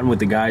and chatting with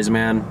the guys,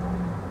 man.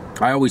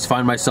 I always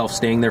find myself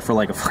staying there for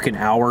like a fucking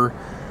hour,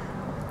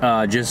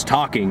 just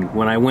talking,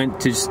 when I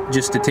went to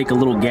just to take a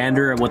little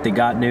gander at what they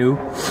got new.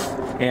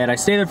 And I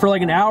stayed there for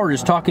like an hour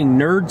just talking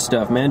nerd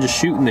stuff, man, just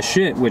shooting the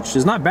shit, which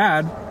is not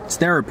bad. It's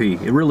therapy.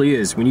 It really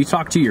is. When you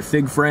talk to your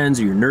fig friends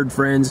or your nerd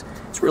friends,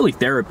 it's really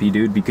therapy,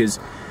 dude, because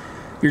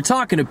you're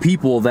talking to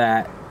people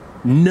that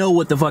know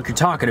what the fuck you're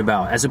talking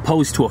about, as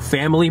opposed to a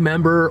family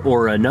member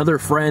or another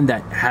friend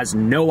that has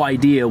no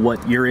idea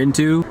what you're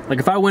into. Like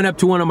if I went up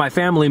to one of my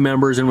family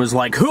members and was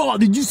like, oh,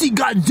 did you see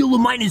Godzilla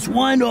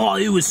 -1? Oh,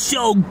 it was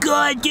so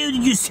good, dude.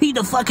 Did you see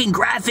the fucking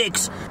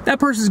graphics? That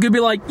person's gonna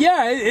be like,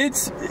 yeah,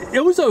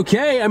 it was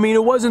okay. I mean,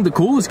 it wasn't the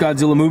coolest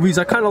Godzilla movies.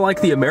 I kind of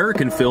like the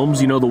American films,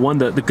 you know, the one,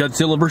 the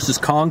Godzilla vs.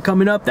 Kong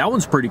coming up. That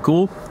one's pretty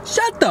cool.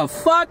 Shut the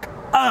fuck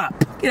up.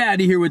 Get out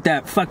of here with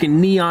that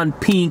fucking neon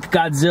pink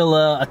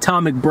Godzilla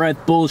atomic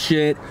breath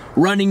bullshit,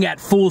 running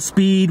at full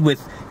speed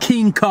with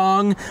King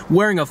Kong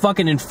wearing a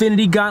fucking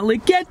infinity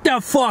gauntlet. Get the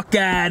fuck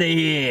out of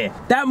here.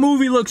 That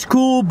movie looks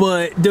cool,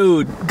 but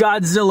dude,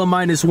 Godzilla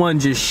 -1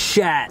 just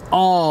shat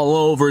all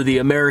over the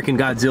American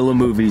Godzilla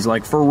movies,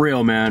 like for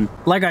real, man.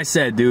 Like I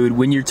said, dude,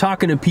 when you're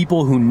talking to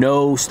people who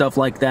know stuff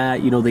like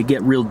that, you know, they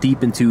get real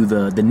deep into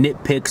the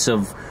nitpicks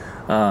of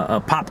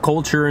pop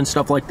culture and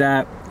stuff like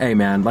that. Hey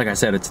man, like I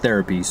said, it's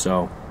therapy.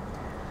 So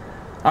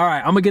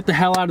alright, I'm gonna get the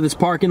hell out of this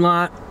parking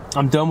lot.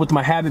 I'm done with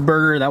my Habit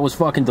Burger. That was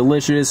fucking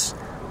delicious.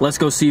 Let's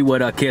go see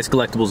what KS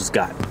Collectibles has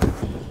got.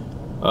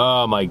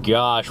 Oh my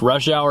gosh,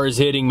 rush hour is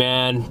hitting,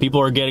 man.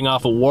 People are getting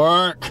off of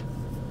work.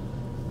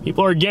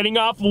 People are getting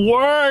off of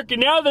work,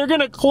 and now they're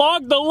gonna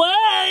clog the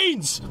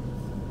lanes!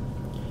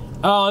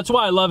 Oh, that's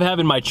why I love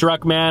having my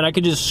truck, man. I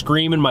could just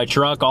scream in my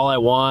truck all I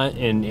want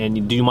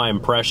and do my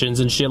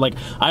impressions and shit. Like,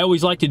 I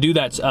always like to do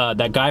that,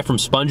 that guy from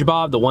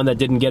SpongeBob, the one that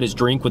didn't get his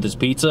drink with his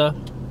pizza.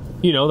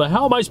 You know,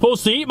 how am I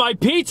supposed to eat my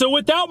pizza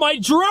without my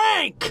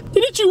drink?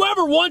 Didn't you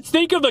ever once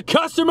think of the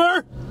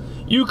customer?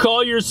 You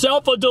call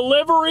yourself a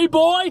delivery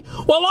boy?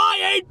 Well,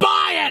 I ain't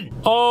buying!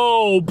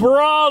 Oh,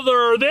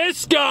 brother,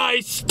 this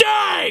guy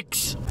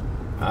stinks!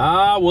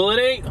 Well, it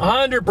ain't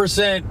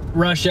 100%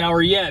 rush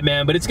hour yet,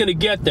 man, but it's gonna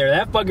get there.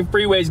 That fucking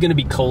freeway is gonna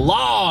be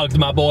clogged,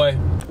 my boy.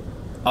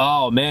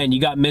 Oh, man,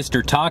 you got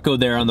Mr. Taco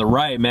there on the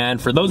right, man.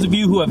 For those of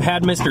you who have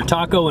had Mr.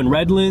 Taco in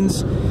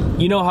Redlands,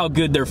 you know how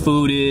good their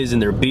food is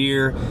and their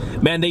beer.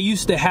 Man, they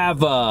used to have,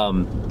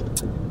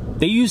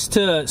 they used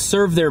to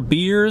serve their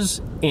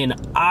beers in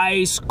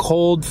ice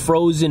cold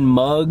frozen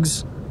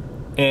mugs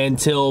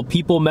until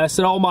people messed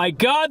it. Oh my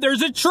God,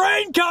 there's a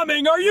train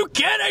coming! Are you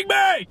kidding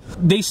me?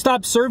 They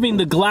stopped serving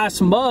the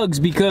glass mugs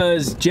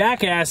because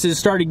jackasses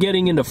started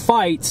getting into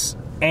fights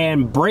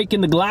and breaking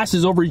the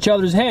glasses over each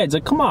other's heads.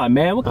 Like, come on,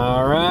 man.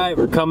 All right,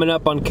 we're coming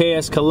up on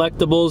KS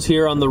Collectibles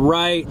here on the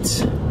right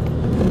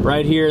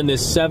here in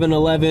this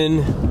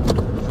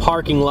 7-Eleven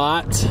parking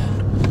lot.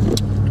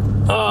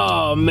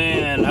 Oh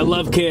man, I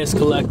love KS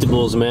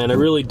Collectibles, man. I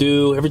really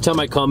do. Every time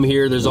I come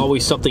here, there's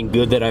always something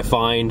good that I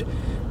find.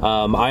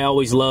 I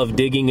always love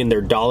digging in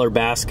their dollar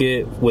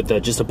basket with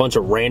just a bunch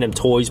of random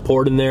toys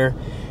poured in there,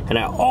 and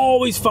I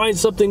always find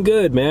something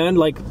good, man.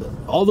 Like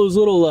all those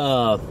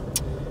little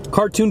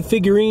cartoon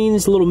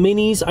figurines, little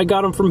minis, I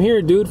got them from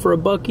here, dude, for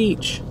 $1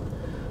 each.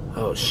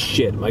 Oh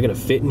shit, am I gonna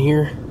fit in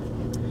here?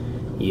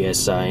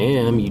 Yes, I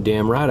am. You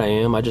damn right I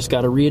am. I just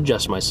gotta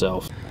readjust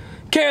myself.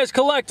 KS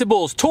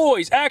Collectibles,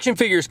 toys, action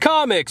figures,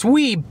 comics.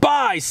 We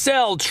buy,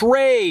 sell,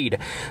 trade.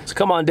 So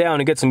come on down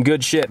and get some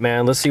good shit,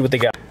 man. Let's see what they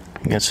got.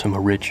 We got some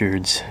of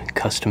Richard's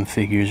custom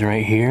figures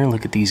right here.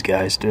 Look at these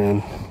guys,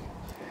 dude.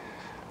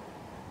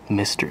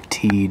 Mr.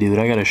 T, dude.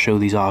 I gotta show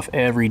these off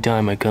every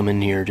time I come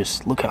in here.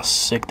 Just look how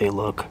sick they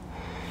look.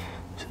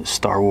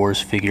 Star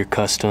Wars figure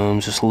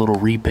customs, just a little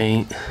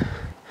repaint.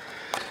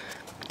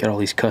 Got all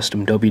these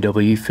custom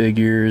WWE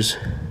figures.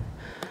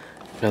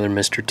 Another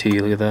Mr. T,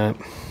 look at that.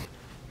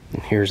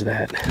 And here's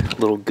that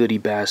little goodie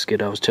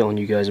basket I was telling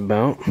you guys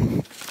about.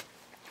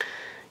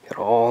 Got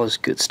all this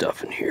good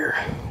stuff in here.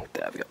 Look at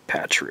that, I've got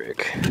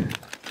Patrick.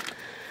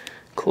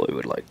 Chloe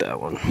would like that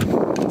one.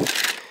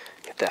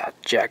 Get that,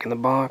 Jack in the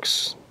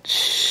Box.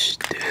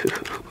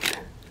 Dude.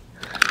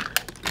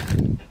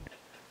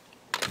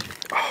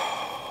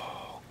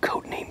 Oh,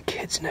 Codename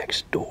Kids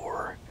Next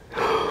Door.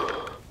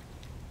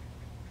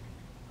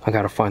 I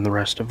gotta find the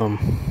rest of them.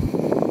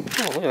 Oh,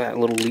 look at that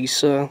little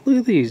Lisa. Look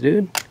at these,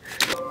 dude.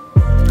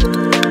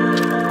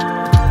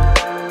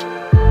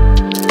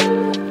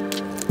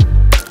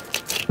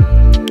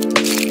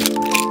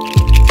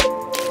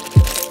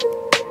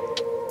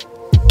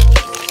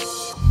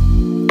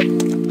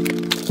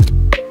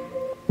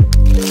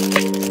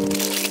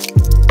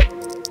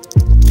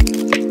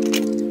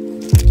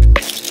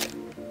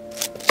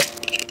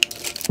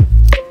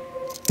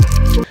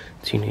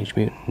 Teenage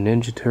Mutant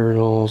Ninja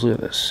Turtles, look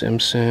at the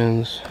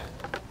Simpsons,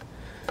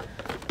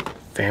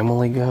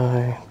 Family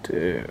Guy,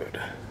 dude.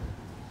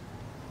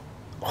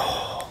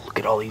 Oh, look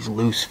at all these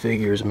loose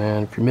figures,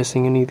 man. If you're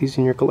missing any of these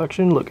in your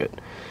collection, look at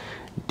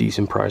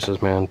decent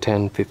prices, man.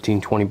 10, 15,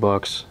 20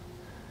 bucks.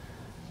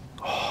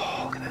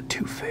 Oh, look at that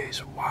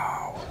Two-Face,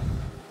 wow.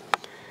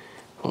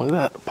 Look at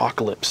that,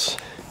 Apocalypse.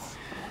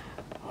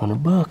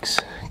 100 bucks,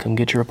 come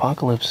get your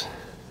Apocalypse.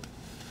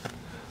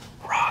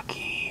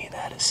 Rocky,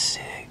 that is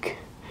sick.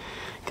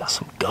 Got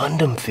some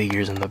Gundam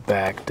figures in the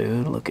back,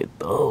 dude. Look at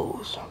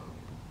those.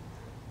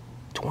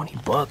 20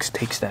 bucks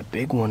takes that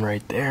big one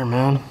right there,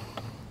 man.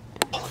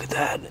 Oh, look at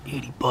that,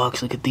 80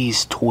 bucks. Look at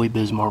these Toy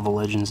Biz Marvel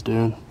Legends,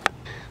 dude.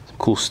 Some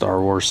cool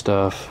Star Wars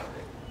stuff.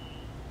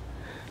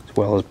 As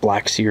well as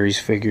Black Series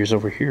figures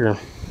over here.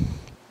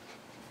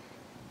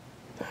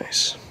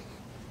 Nice.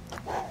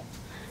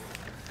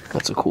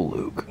 That's a cool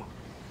Luke.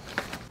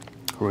 I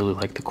really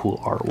like the cool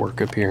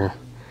artwork up here.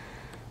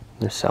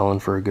 They're selling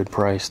for a good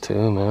price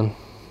too, man.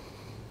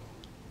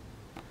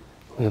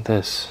 Look at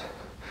this.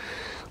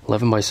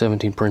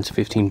 11x17 prints,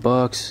 15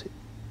 bucks.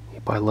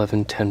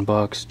 8x11, 10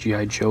 bucks.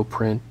 G.I. Joe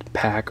print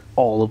pack,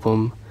 all of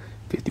them,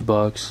 50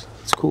 bucks.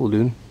 That's cool,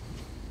 dude.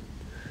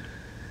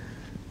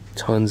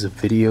 Tons of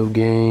video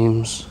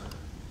games,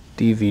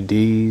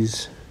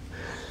 DVDs.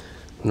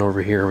 And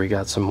over here we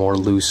got some more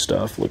loose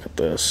stuff. Look at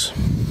this.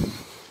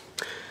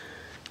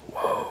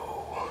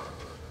 Whoa.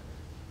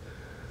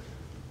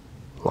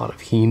 A lot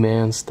of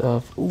He-Man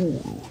stuff.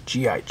 Ooh,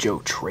 G.I. Joe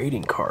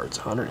trading cards,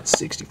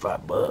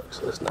 165 bucks.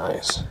 That's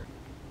nice.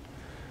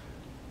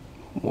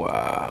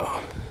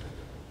 Wow.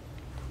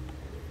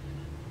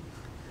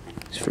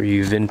 It's for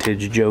you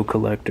vintage Joe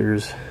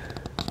collectors.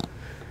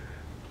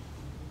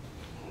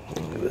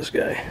 Look at this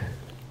guy.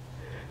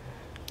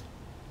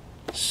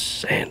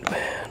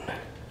 Sandman.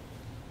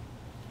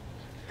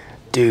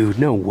 Dude,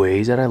 no way.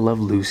 Is that I Love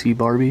Lucy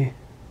Barbie?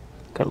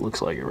 Kinda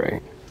looks like it,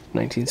 right?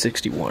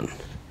 1961.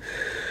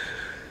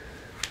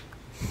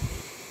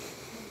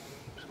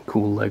 Some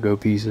cool Lego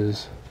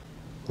pieces.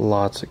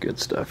 Lots of good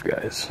stuff,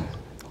 guys.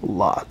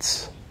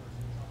 Lots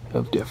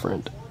of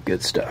different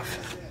good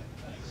stuff.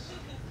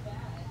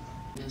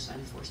 No sign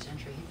of forced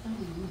entry. No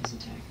noise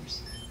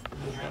attackers.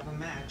 We have a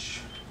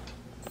match.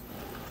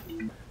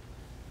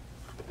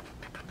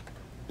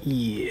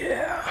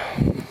 Yeah.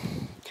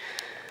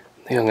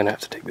 I think I'm gonna have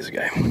to take this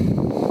guy.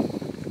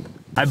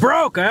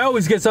 I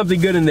always get something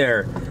good in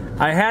there.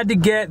 I had to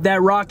get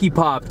that Rocky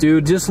Pop,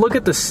 dude. Just look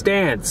at the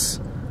stance.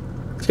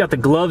 He's got the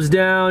gloves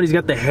down. He's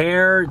got the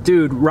hair.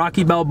 Dude,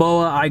 Rocky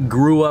Balboa. I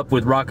grew up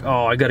with Rock.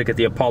 Oh, I got to get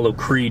the Apollo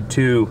Creed,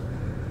 too.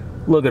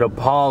 Look at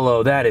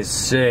Apollo. That is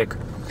sick.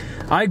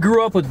 I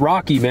grew up with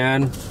Rocky,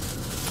 man.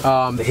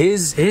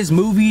 His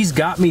movies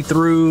got me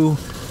through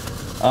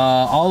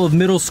all of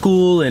middle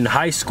school and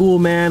high school,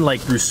 man.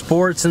 Like, through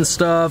sports and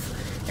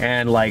stuff.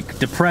 And, like,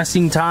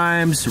 depressing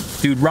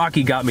times. Dude,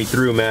 Rocky got me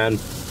through, man.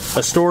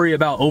 A story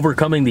about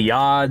overcoming the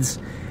odds.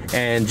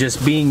 And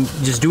just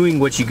doing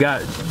what you got,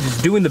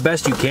 just doing the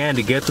best you can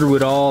to get through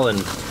it all, and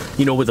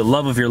you know, with the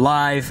love of your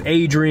life,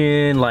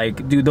 Adrian,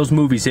 like, dude, those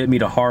movies hit me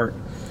to heart,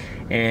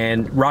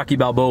 and Rocky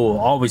Balboa will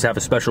always have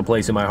a special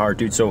place in my heart,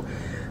 dude. So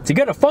to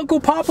get a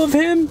Funko Pop of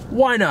him,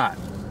 why not?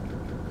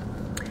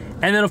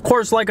 And then, of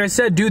course, like I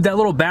said, dude, that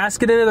little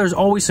basket in there, there's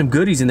always some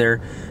goodies in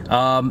there.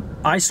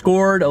 I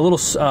scored a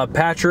little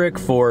Patrick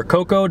for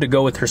Coco to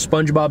go with her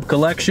SpongeBob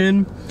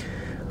collection.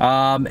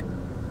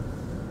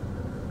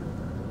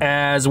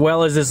 As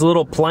well as this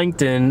little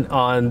Plankton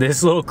on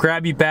this little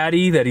Krabby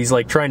Patty that he's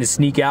like trying to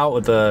sneak out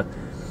with I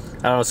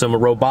don't know, some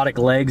robotic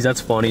legs. That's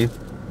funny.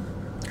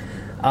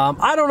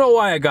 I don't know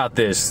why I got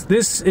this.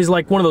 This is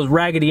like one of those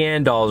Raggedy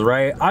Ann dolls,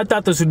 right? I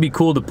thought this would be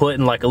cool to put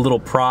in like a little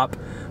prop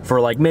for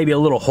like maybe a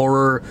little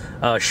horror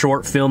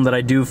short film that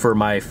I do for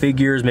my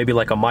figures, maybe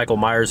like a Michael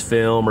Myers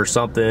film or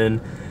something,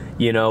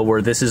 you know,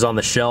 where this is on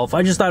the shelf.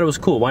 I just thought it was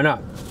cool. Why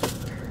not?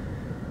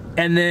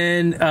 And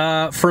then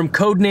from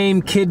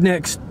Codename Kids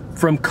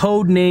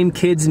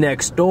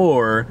Next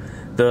Door,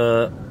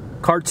 the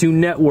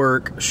Cartoon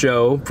Network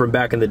show from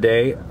back in the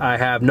day, I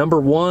have number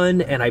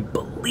 1 and I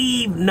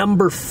believe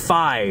number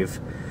 5.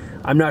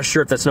 I'm not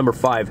sure if that's number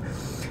 5.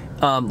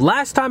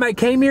 Last time I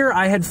came here,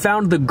 I had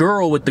found the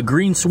girl with the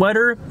green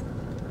sweater,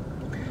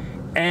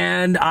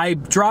 and I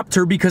dropped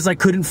her because I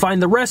couldn't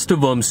find the rest of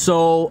them.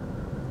 So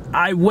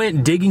I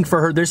went digging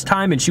for her this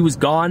time, and she was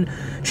gone.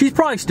 She's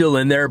probably still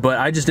in there, but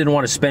I just didn't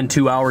want to spend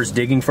 2 hours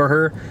digging for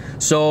her.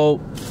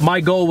 So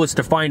my goal was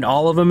to find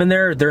all of them in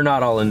there. They're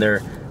not all in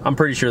there. I'm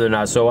pretty sure they're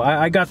not. So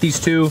I got these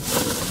 2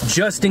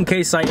 just in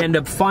case I end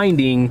up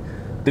finding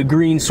the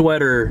green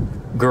sweater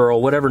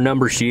girl, whatever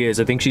number she is.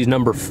 I think she's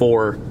number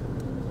 4.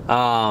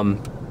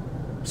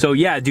 So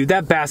yeah, dude,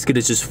 that basket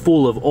is just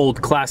full of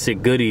old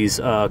classic goodies,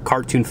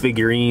 cartoon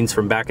figurines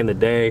from back in the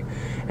day.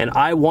 And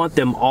I want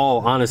them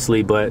all,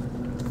 honestly, but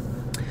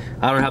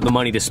I don't have the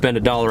money to spend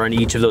 $1 on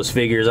each of those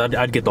figures.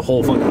 I'd get the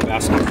whole fucking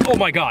basket. Oh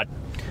my God.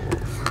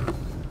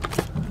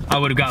 I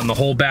would have gotten the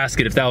whole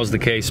basket if that was the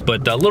case.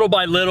 But little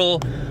by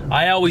little,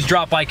 I always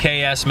drop by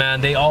KS,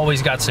 man. They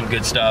always got some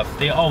good stuff.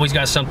 They always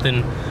got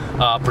something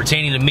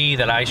pertaining to me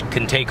that I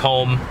can take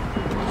home.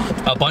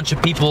 A bunch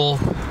of people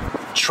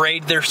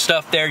trade their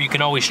stuff there. You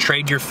can always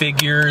trade your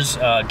figures,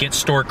 get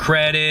store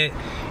credit,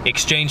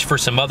 exchange for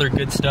some other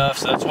good stuff.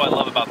 So that's what I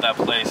love about that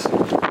place.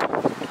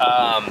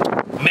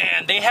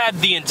 Man, they had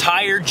the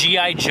entire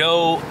G.I.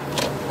 Joe,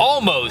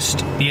 almost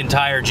the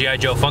entire G.I.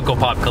 Joe Funko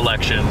Pop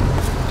collection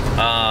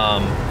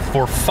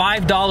for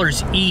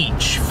 $5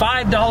 each.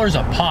 $5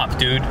 a pop,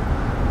 dude.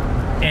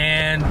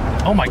 And,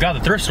 oh my God, the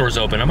thrift store's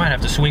open. I might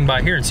have to swing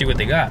by here and see what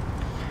they got.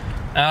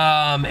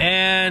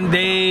 And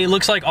they,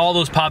 looks like all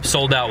those pops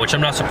sold out, which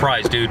I'm not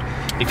surprised, dude.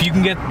 If you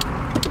can get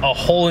a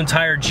whole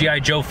entire G.I.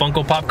 Joe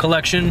Funko Pop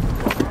collection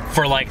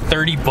for like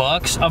 30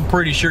 bucks, I'm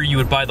pretty sure you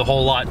would buy the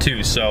whole lot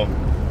too. So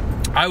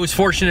I was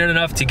fortunate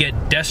enough to get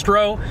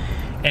Destro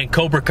and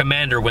Cobra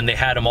Commander when they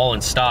had them all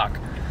in stock.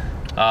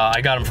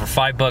 I got them for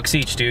 $5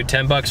 each, dude.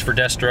 10 bucks for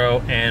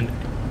Destro and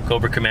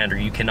Cobra Commander.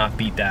 You cannot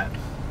beat that.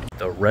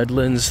 The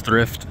Redlands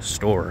Thrift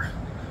Store.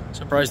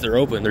 Surprised they're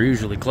open. They're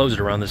usually closed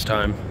around this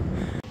time.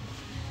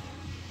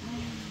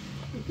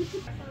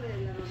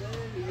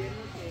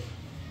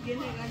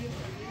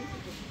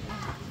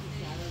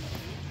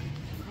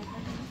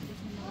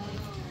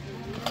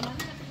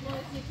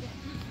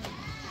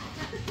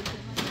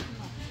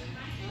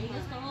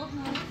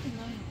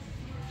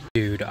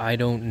 Dude, I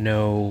don't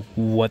know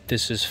what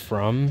this is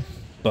from,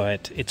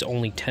 but it's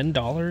only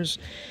 $10,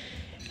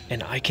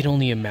 and I can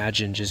only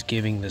imagine just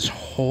giving this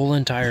whole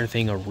entire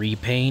thing a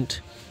repaint,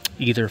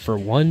 either for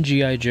one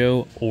G.I.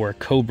 Joe or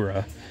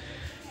Cobra.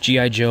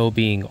 G.I. Joe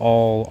being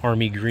all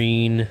army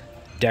green,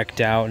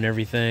 decked out and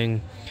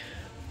everything,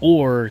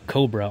 or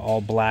Cobra all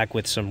black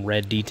with some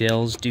red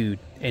details, dude,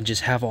 and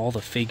just have all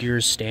the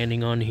figures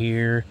standing on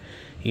here,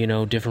 you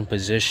know, different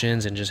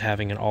positions, and just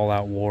having an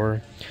all-out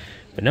war.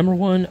 But number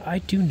 1, I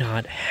do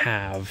not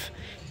have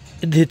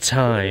the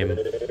time.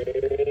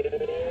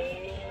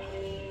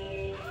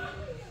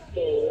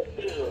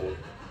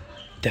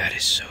 That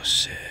is so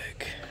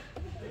sick.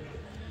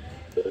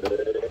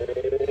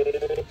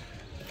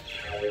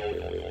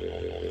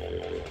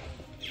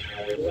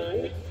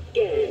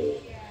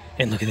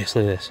 And look at this,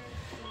 look at this.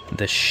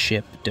 The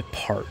ship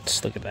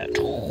departs. Look at that.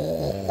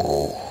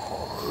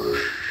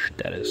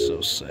 That is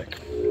so sick.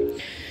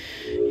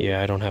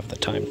 Yeah, I don't have the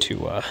time to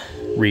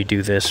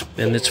redo this.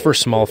 And it's for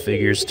small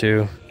figures,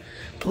 too.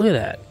 But look at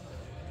that.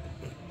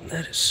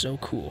 That is so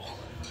cool.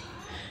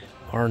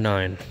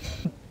 R9.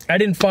 I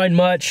didn't find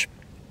much,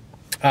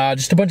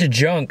 just a bunch of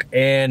junk,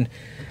 and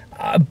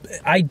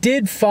I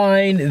did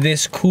find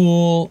this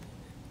cool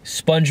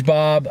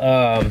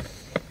SpongeBob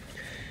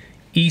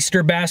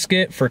Easter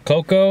basket for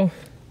Coco.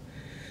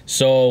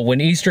 So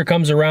when Easter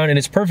comes around, and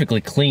it's perfectly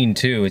clean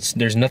too,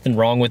 there's nothing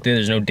wrong with it,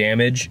 there's no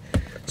damage.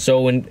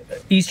 So when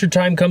Easter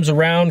time comes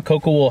around,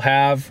 Coco will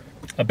have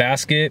a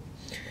basket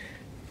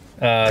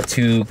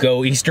to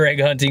go Easter egg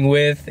hunting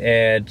with,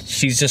 and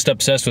she's just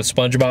obsessed with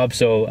SpongeBob,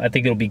 so I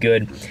think it'll be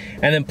good.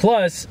 And then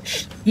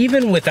plus,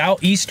 even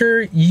without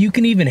Easter, you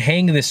can even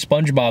hang this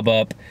SpongeBob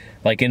up,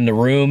 like in the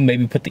room,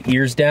 maybe put the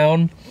ears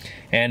down,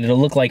 and it'll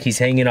look like he's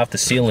hanging off the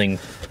ceiling.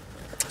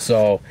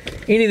 So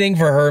anything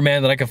for her,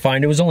 man, that I could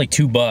find. It was only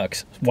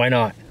 $2. Why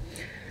not?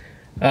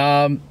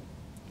 And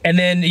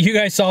then you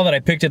guys saw that I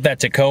picked up that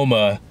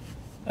Tacoma,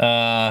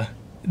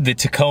 the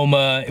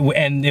Tacoma,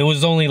 and it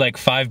was only like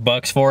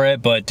 $5 for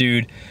it. But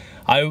dude,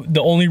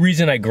 the only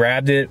reason I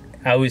grabbed it,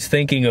 I was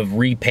thinking of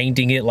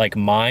repainting it like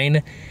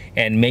mine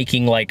and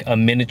making like a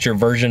miniature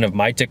version of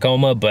my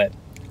Tacoma, but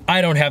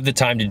I don't have the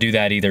time to do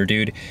that either,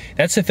 dude.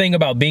 That's the thing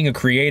about being a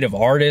creative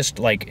artist,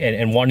 like,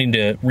 and wanting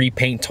to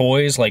repaint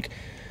toys. Like,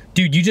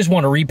 dude, you just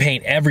want to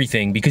repaint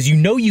everything because you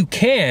know you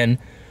can,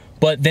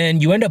 but then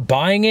you end up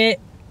buying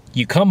it,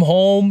 you come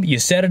home, you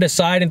set it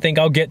aside and think,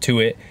 I'll get to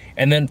it,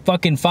 and then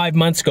fucking 5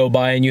 months go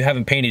by and you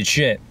haven't painted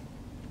shit.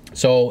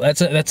 So that's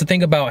the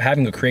thing about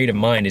having a creative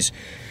mind, is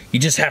you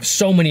just have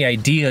so many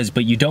ideas,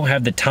 but you don't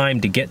have the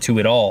time to get to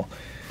it all.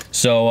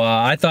 So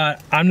I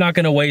thought, I'm not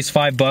gonna waste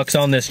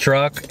 $5 on this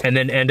truck and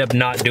then end up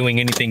not doing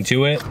anything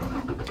to it.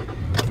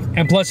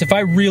 And plus, if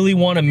I really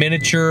want a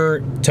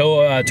miniature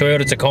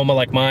Toyota Tacoma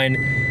like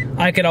mine,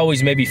 I could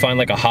always maybe find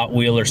like a Hot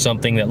Wheel or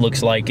something that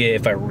looks like it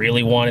if I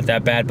really want it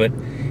that bad, but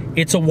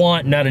it's a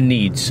want, not a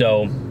need.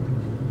 So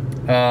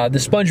the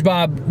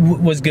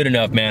SpongeBob was good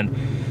enough,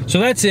 man. So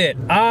that's it.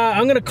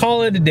 I'm gonna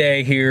call it a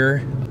day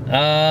here.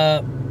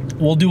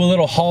 We'll do a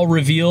little haul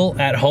reveal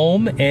at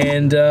home,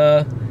 and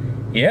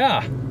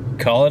yeah,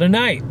 call it a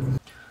night.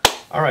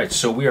 All right,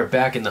 so we are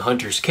back in the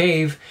Hunter's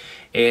Cave,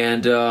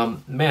 and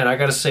man, I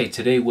gotta say,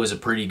 today was a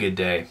pretty good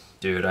day,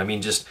 dude. I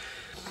mean, just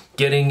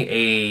getting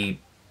a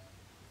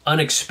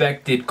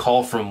unexpected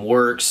call from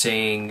work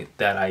saying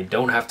that I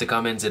don't have to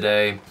come in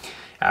today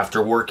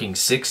after working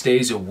 6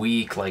 days a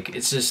week. Like,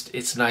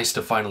 it's nice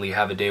to finally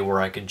have a day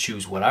where I can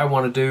choose what I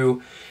want to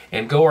do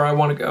and go where I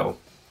want to go.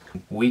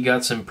 We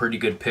got some pretty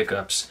good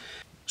pickups.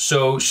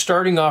 So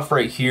starting off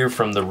right here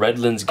from the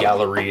Redlands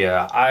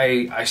Galleria,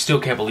 I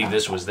still can't believe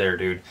this was there,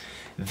 dude.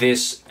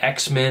 This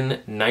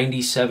X-Men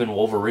 97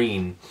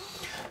 Wolverine,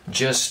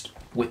 just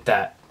with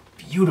that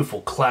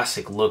beautiful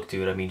classic look,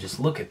 dude. I mean, just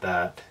look at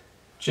that.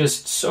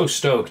 Just so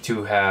stoked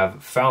to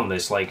have found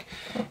this. Like,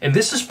 and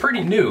this is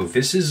pretty new.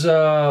 This is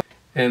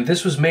and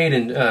this was made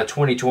in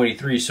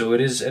 2023, so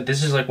this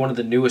is like one of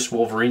the newest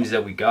Wolverines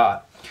that we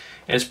got.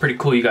 And it's pretty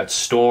cool. You got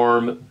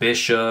Storm,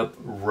 Bishop,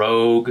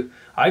 Rogue.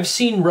 I've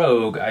seen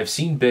Rogue, I've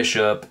seen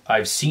Bishop,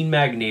 I've seen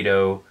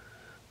Magneto,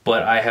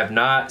 but I have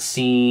not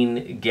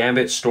seen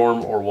Gambit,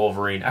 Storm, or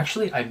Wolverine.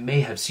 Actually, I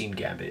may have seen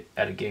Gambit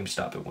at a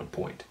GameStop at one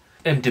point.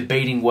 I'm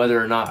debating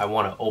whether or not I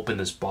want to open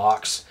this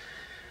box.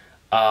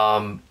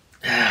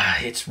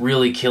 It's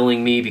really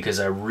killing me because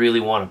I really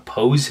want to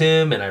pose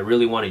him, and I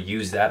really want to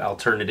use that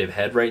alternative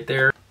head right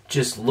there.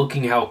 Just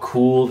looking how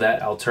cool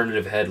that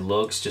alternative head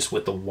looks, just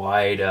with the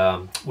wide,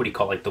 what do you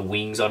call it, like the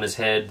wings on his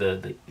head,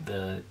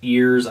 the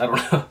ears, I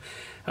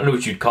don't know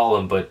what you'd call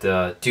them,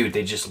 but dude,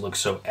 they just look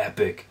so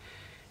epic,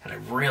 and I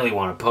really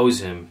want to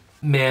pose him.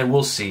 Man,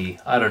 we'll see.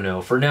 I don't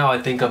know. For now,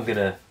 I think I'm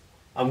gonna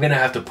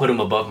have to put him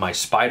above my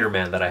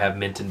Spider-Man that I have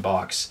mint in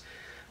box.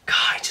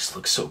 God, it just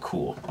looks so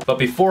cool. But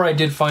before I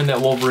did find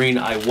that Wolverine,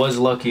 I was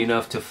lucky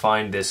enough to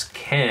find this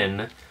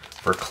Ken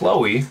for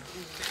Chloe.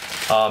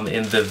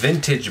 In the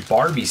vintage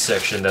Barbie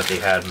section that they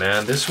had,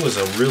 man. This was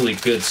a really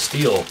good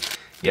steal.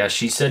 Yeah,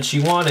 she said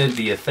she wanted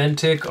the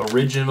authentic,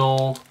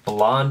 original,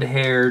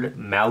 blonde-haired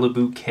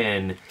Malibu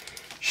Ken.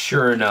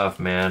 Sure enough,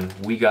 man,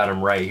 we got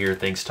him right here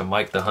thanks to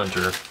Mike the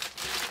Hunter.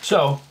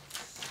 So,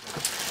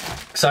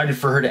 excited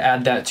for her to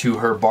add that to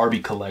her Barbie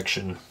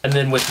collection. And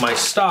then with my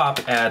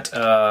stop at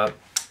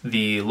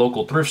the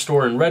local thrift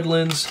store in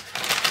Redlands,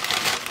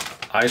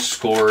 I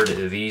scored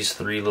these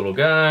three little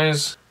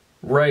guys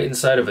right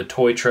inside of a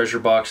toy treasure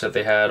box that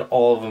they had,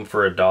 all of them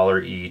for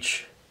 $1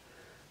 each.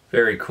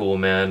 Very cool,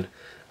 man.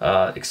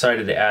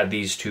 Excited to add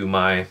these to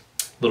my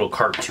little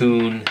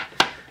cartoon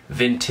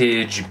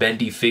vintage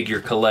bendy figure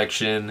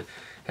collection,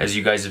 as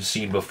you guys have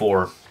seen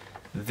before.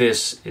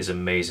 This is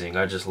amazing.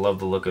 I just love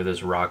the look of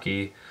this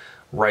Rocky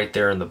right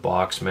there in the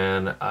box,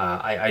 man.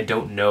 I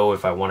don't know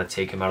if I want to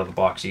take him out of the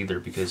box either,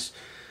 because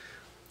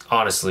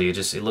honestly,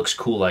 it looks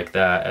cool like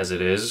that as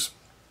it is.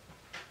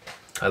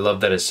 I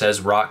love that it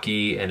says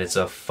Rocky, and it's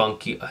a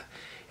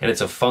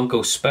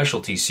Funko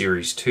Specialty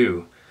Series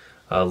too.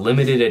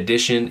 Limited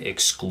edition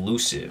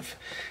exclusive.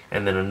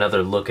 And then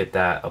another look at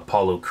that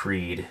Apollo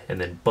Creed, and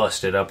then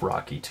busted up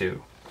Rocky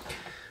too.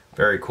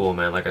 Very cool,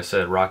 man. Like I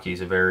said, Rocky's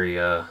a very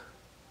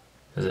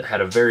It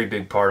had a very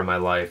big part of my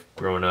life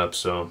growing up,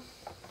 so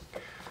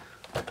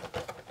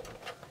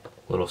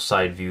little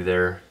side view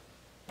there.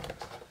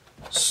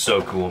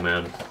 So cool,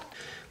 man.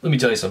 Let me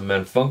tell you something,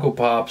 man. Funko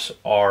Pops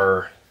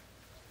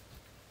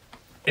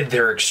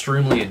they're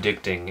extremely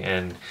addicting,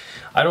 and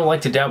I don't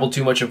like to dabble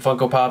too much in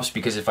Funko Pops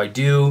because if I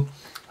do,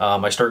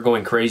 I start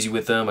going crazy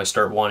with them. I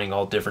start wanting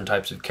all different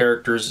types of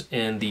characters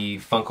in the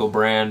Funko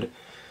brand.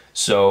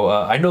 So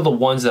I know the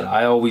ones that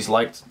I always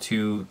liked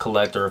to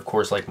collect are, of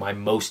course, like my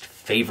most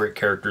favorite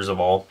characters of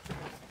all.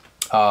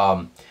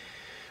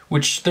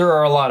 Which there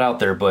are a lot out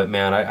there, but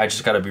man, I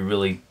just got to be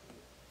really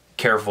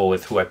careful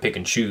with who I pick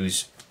and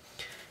choose.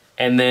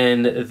 And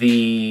then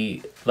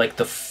the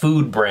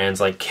food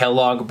brands, like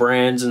Kellogg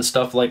brands and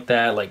stuff like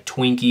that, like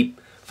Twinkie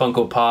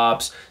Funko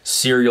Pops,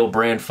 cereal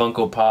brand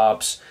Funko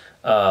Pops,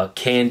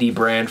 candy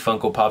brand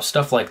Funko Pops,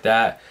 stuff like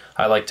that.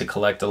 I like to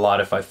collect a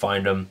lot if I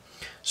find them.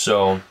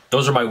 So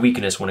those are my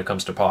weakness when it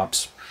comes to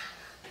Pops.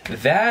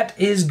 That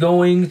is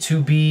going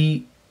to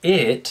be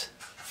it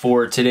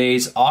for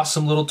today's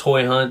awesome little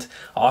toy hunt,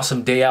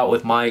 awesome day out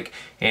with Mike,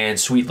 and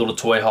sweet little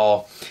toy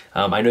haul.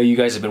 I know you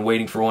guys have been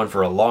waiting for one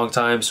for a long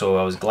time, so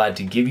I was glad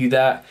to give you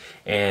that.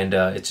 And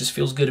it just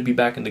feels good to be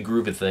back in the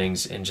groove of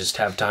things and just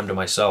have time to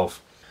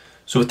myself.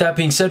 So with that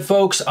being said,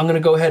 folks, I'm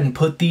gonna go ahead and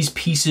put these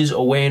pieces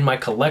away in my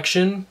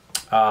collection.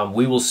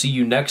 We will see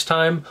you next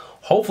time.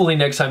 Hopefully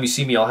next time you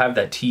see me, I'll have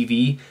that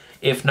TV.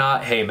 If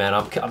not, hey man,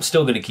 I'm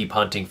still gonna keep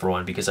hunting for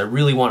one because I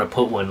really want to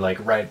put one like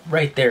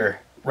right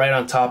there, right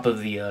on top of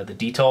the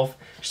Detolf.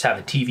 Just have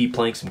a TV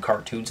playing some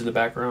cartoons in the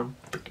background.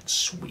 Freaking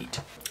sweet.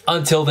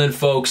 Until then,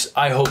 folks,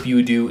 I hope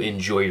you do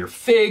enjoy your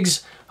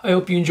figs. I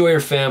hope you enjoy your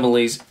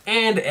families,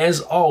 and as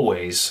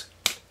always,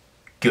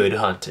 good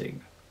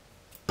hunting.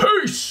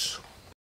 Peace.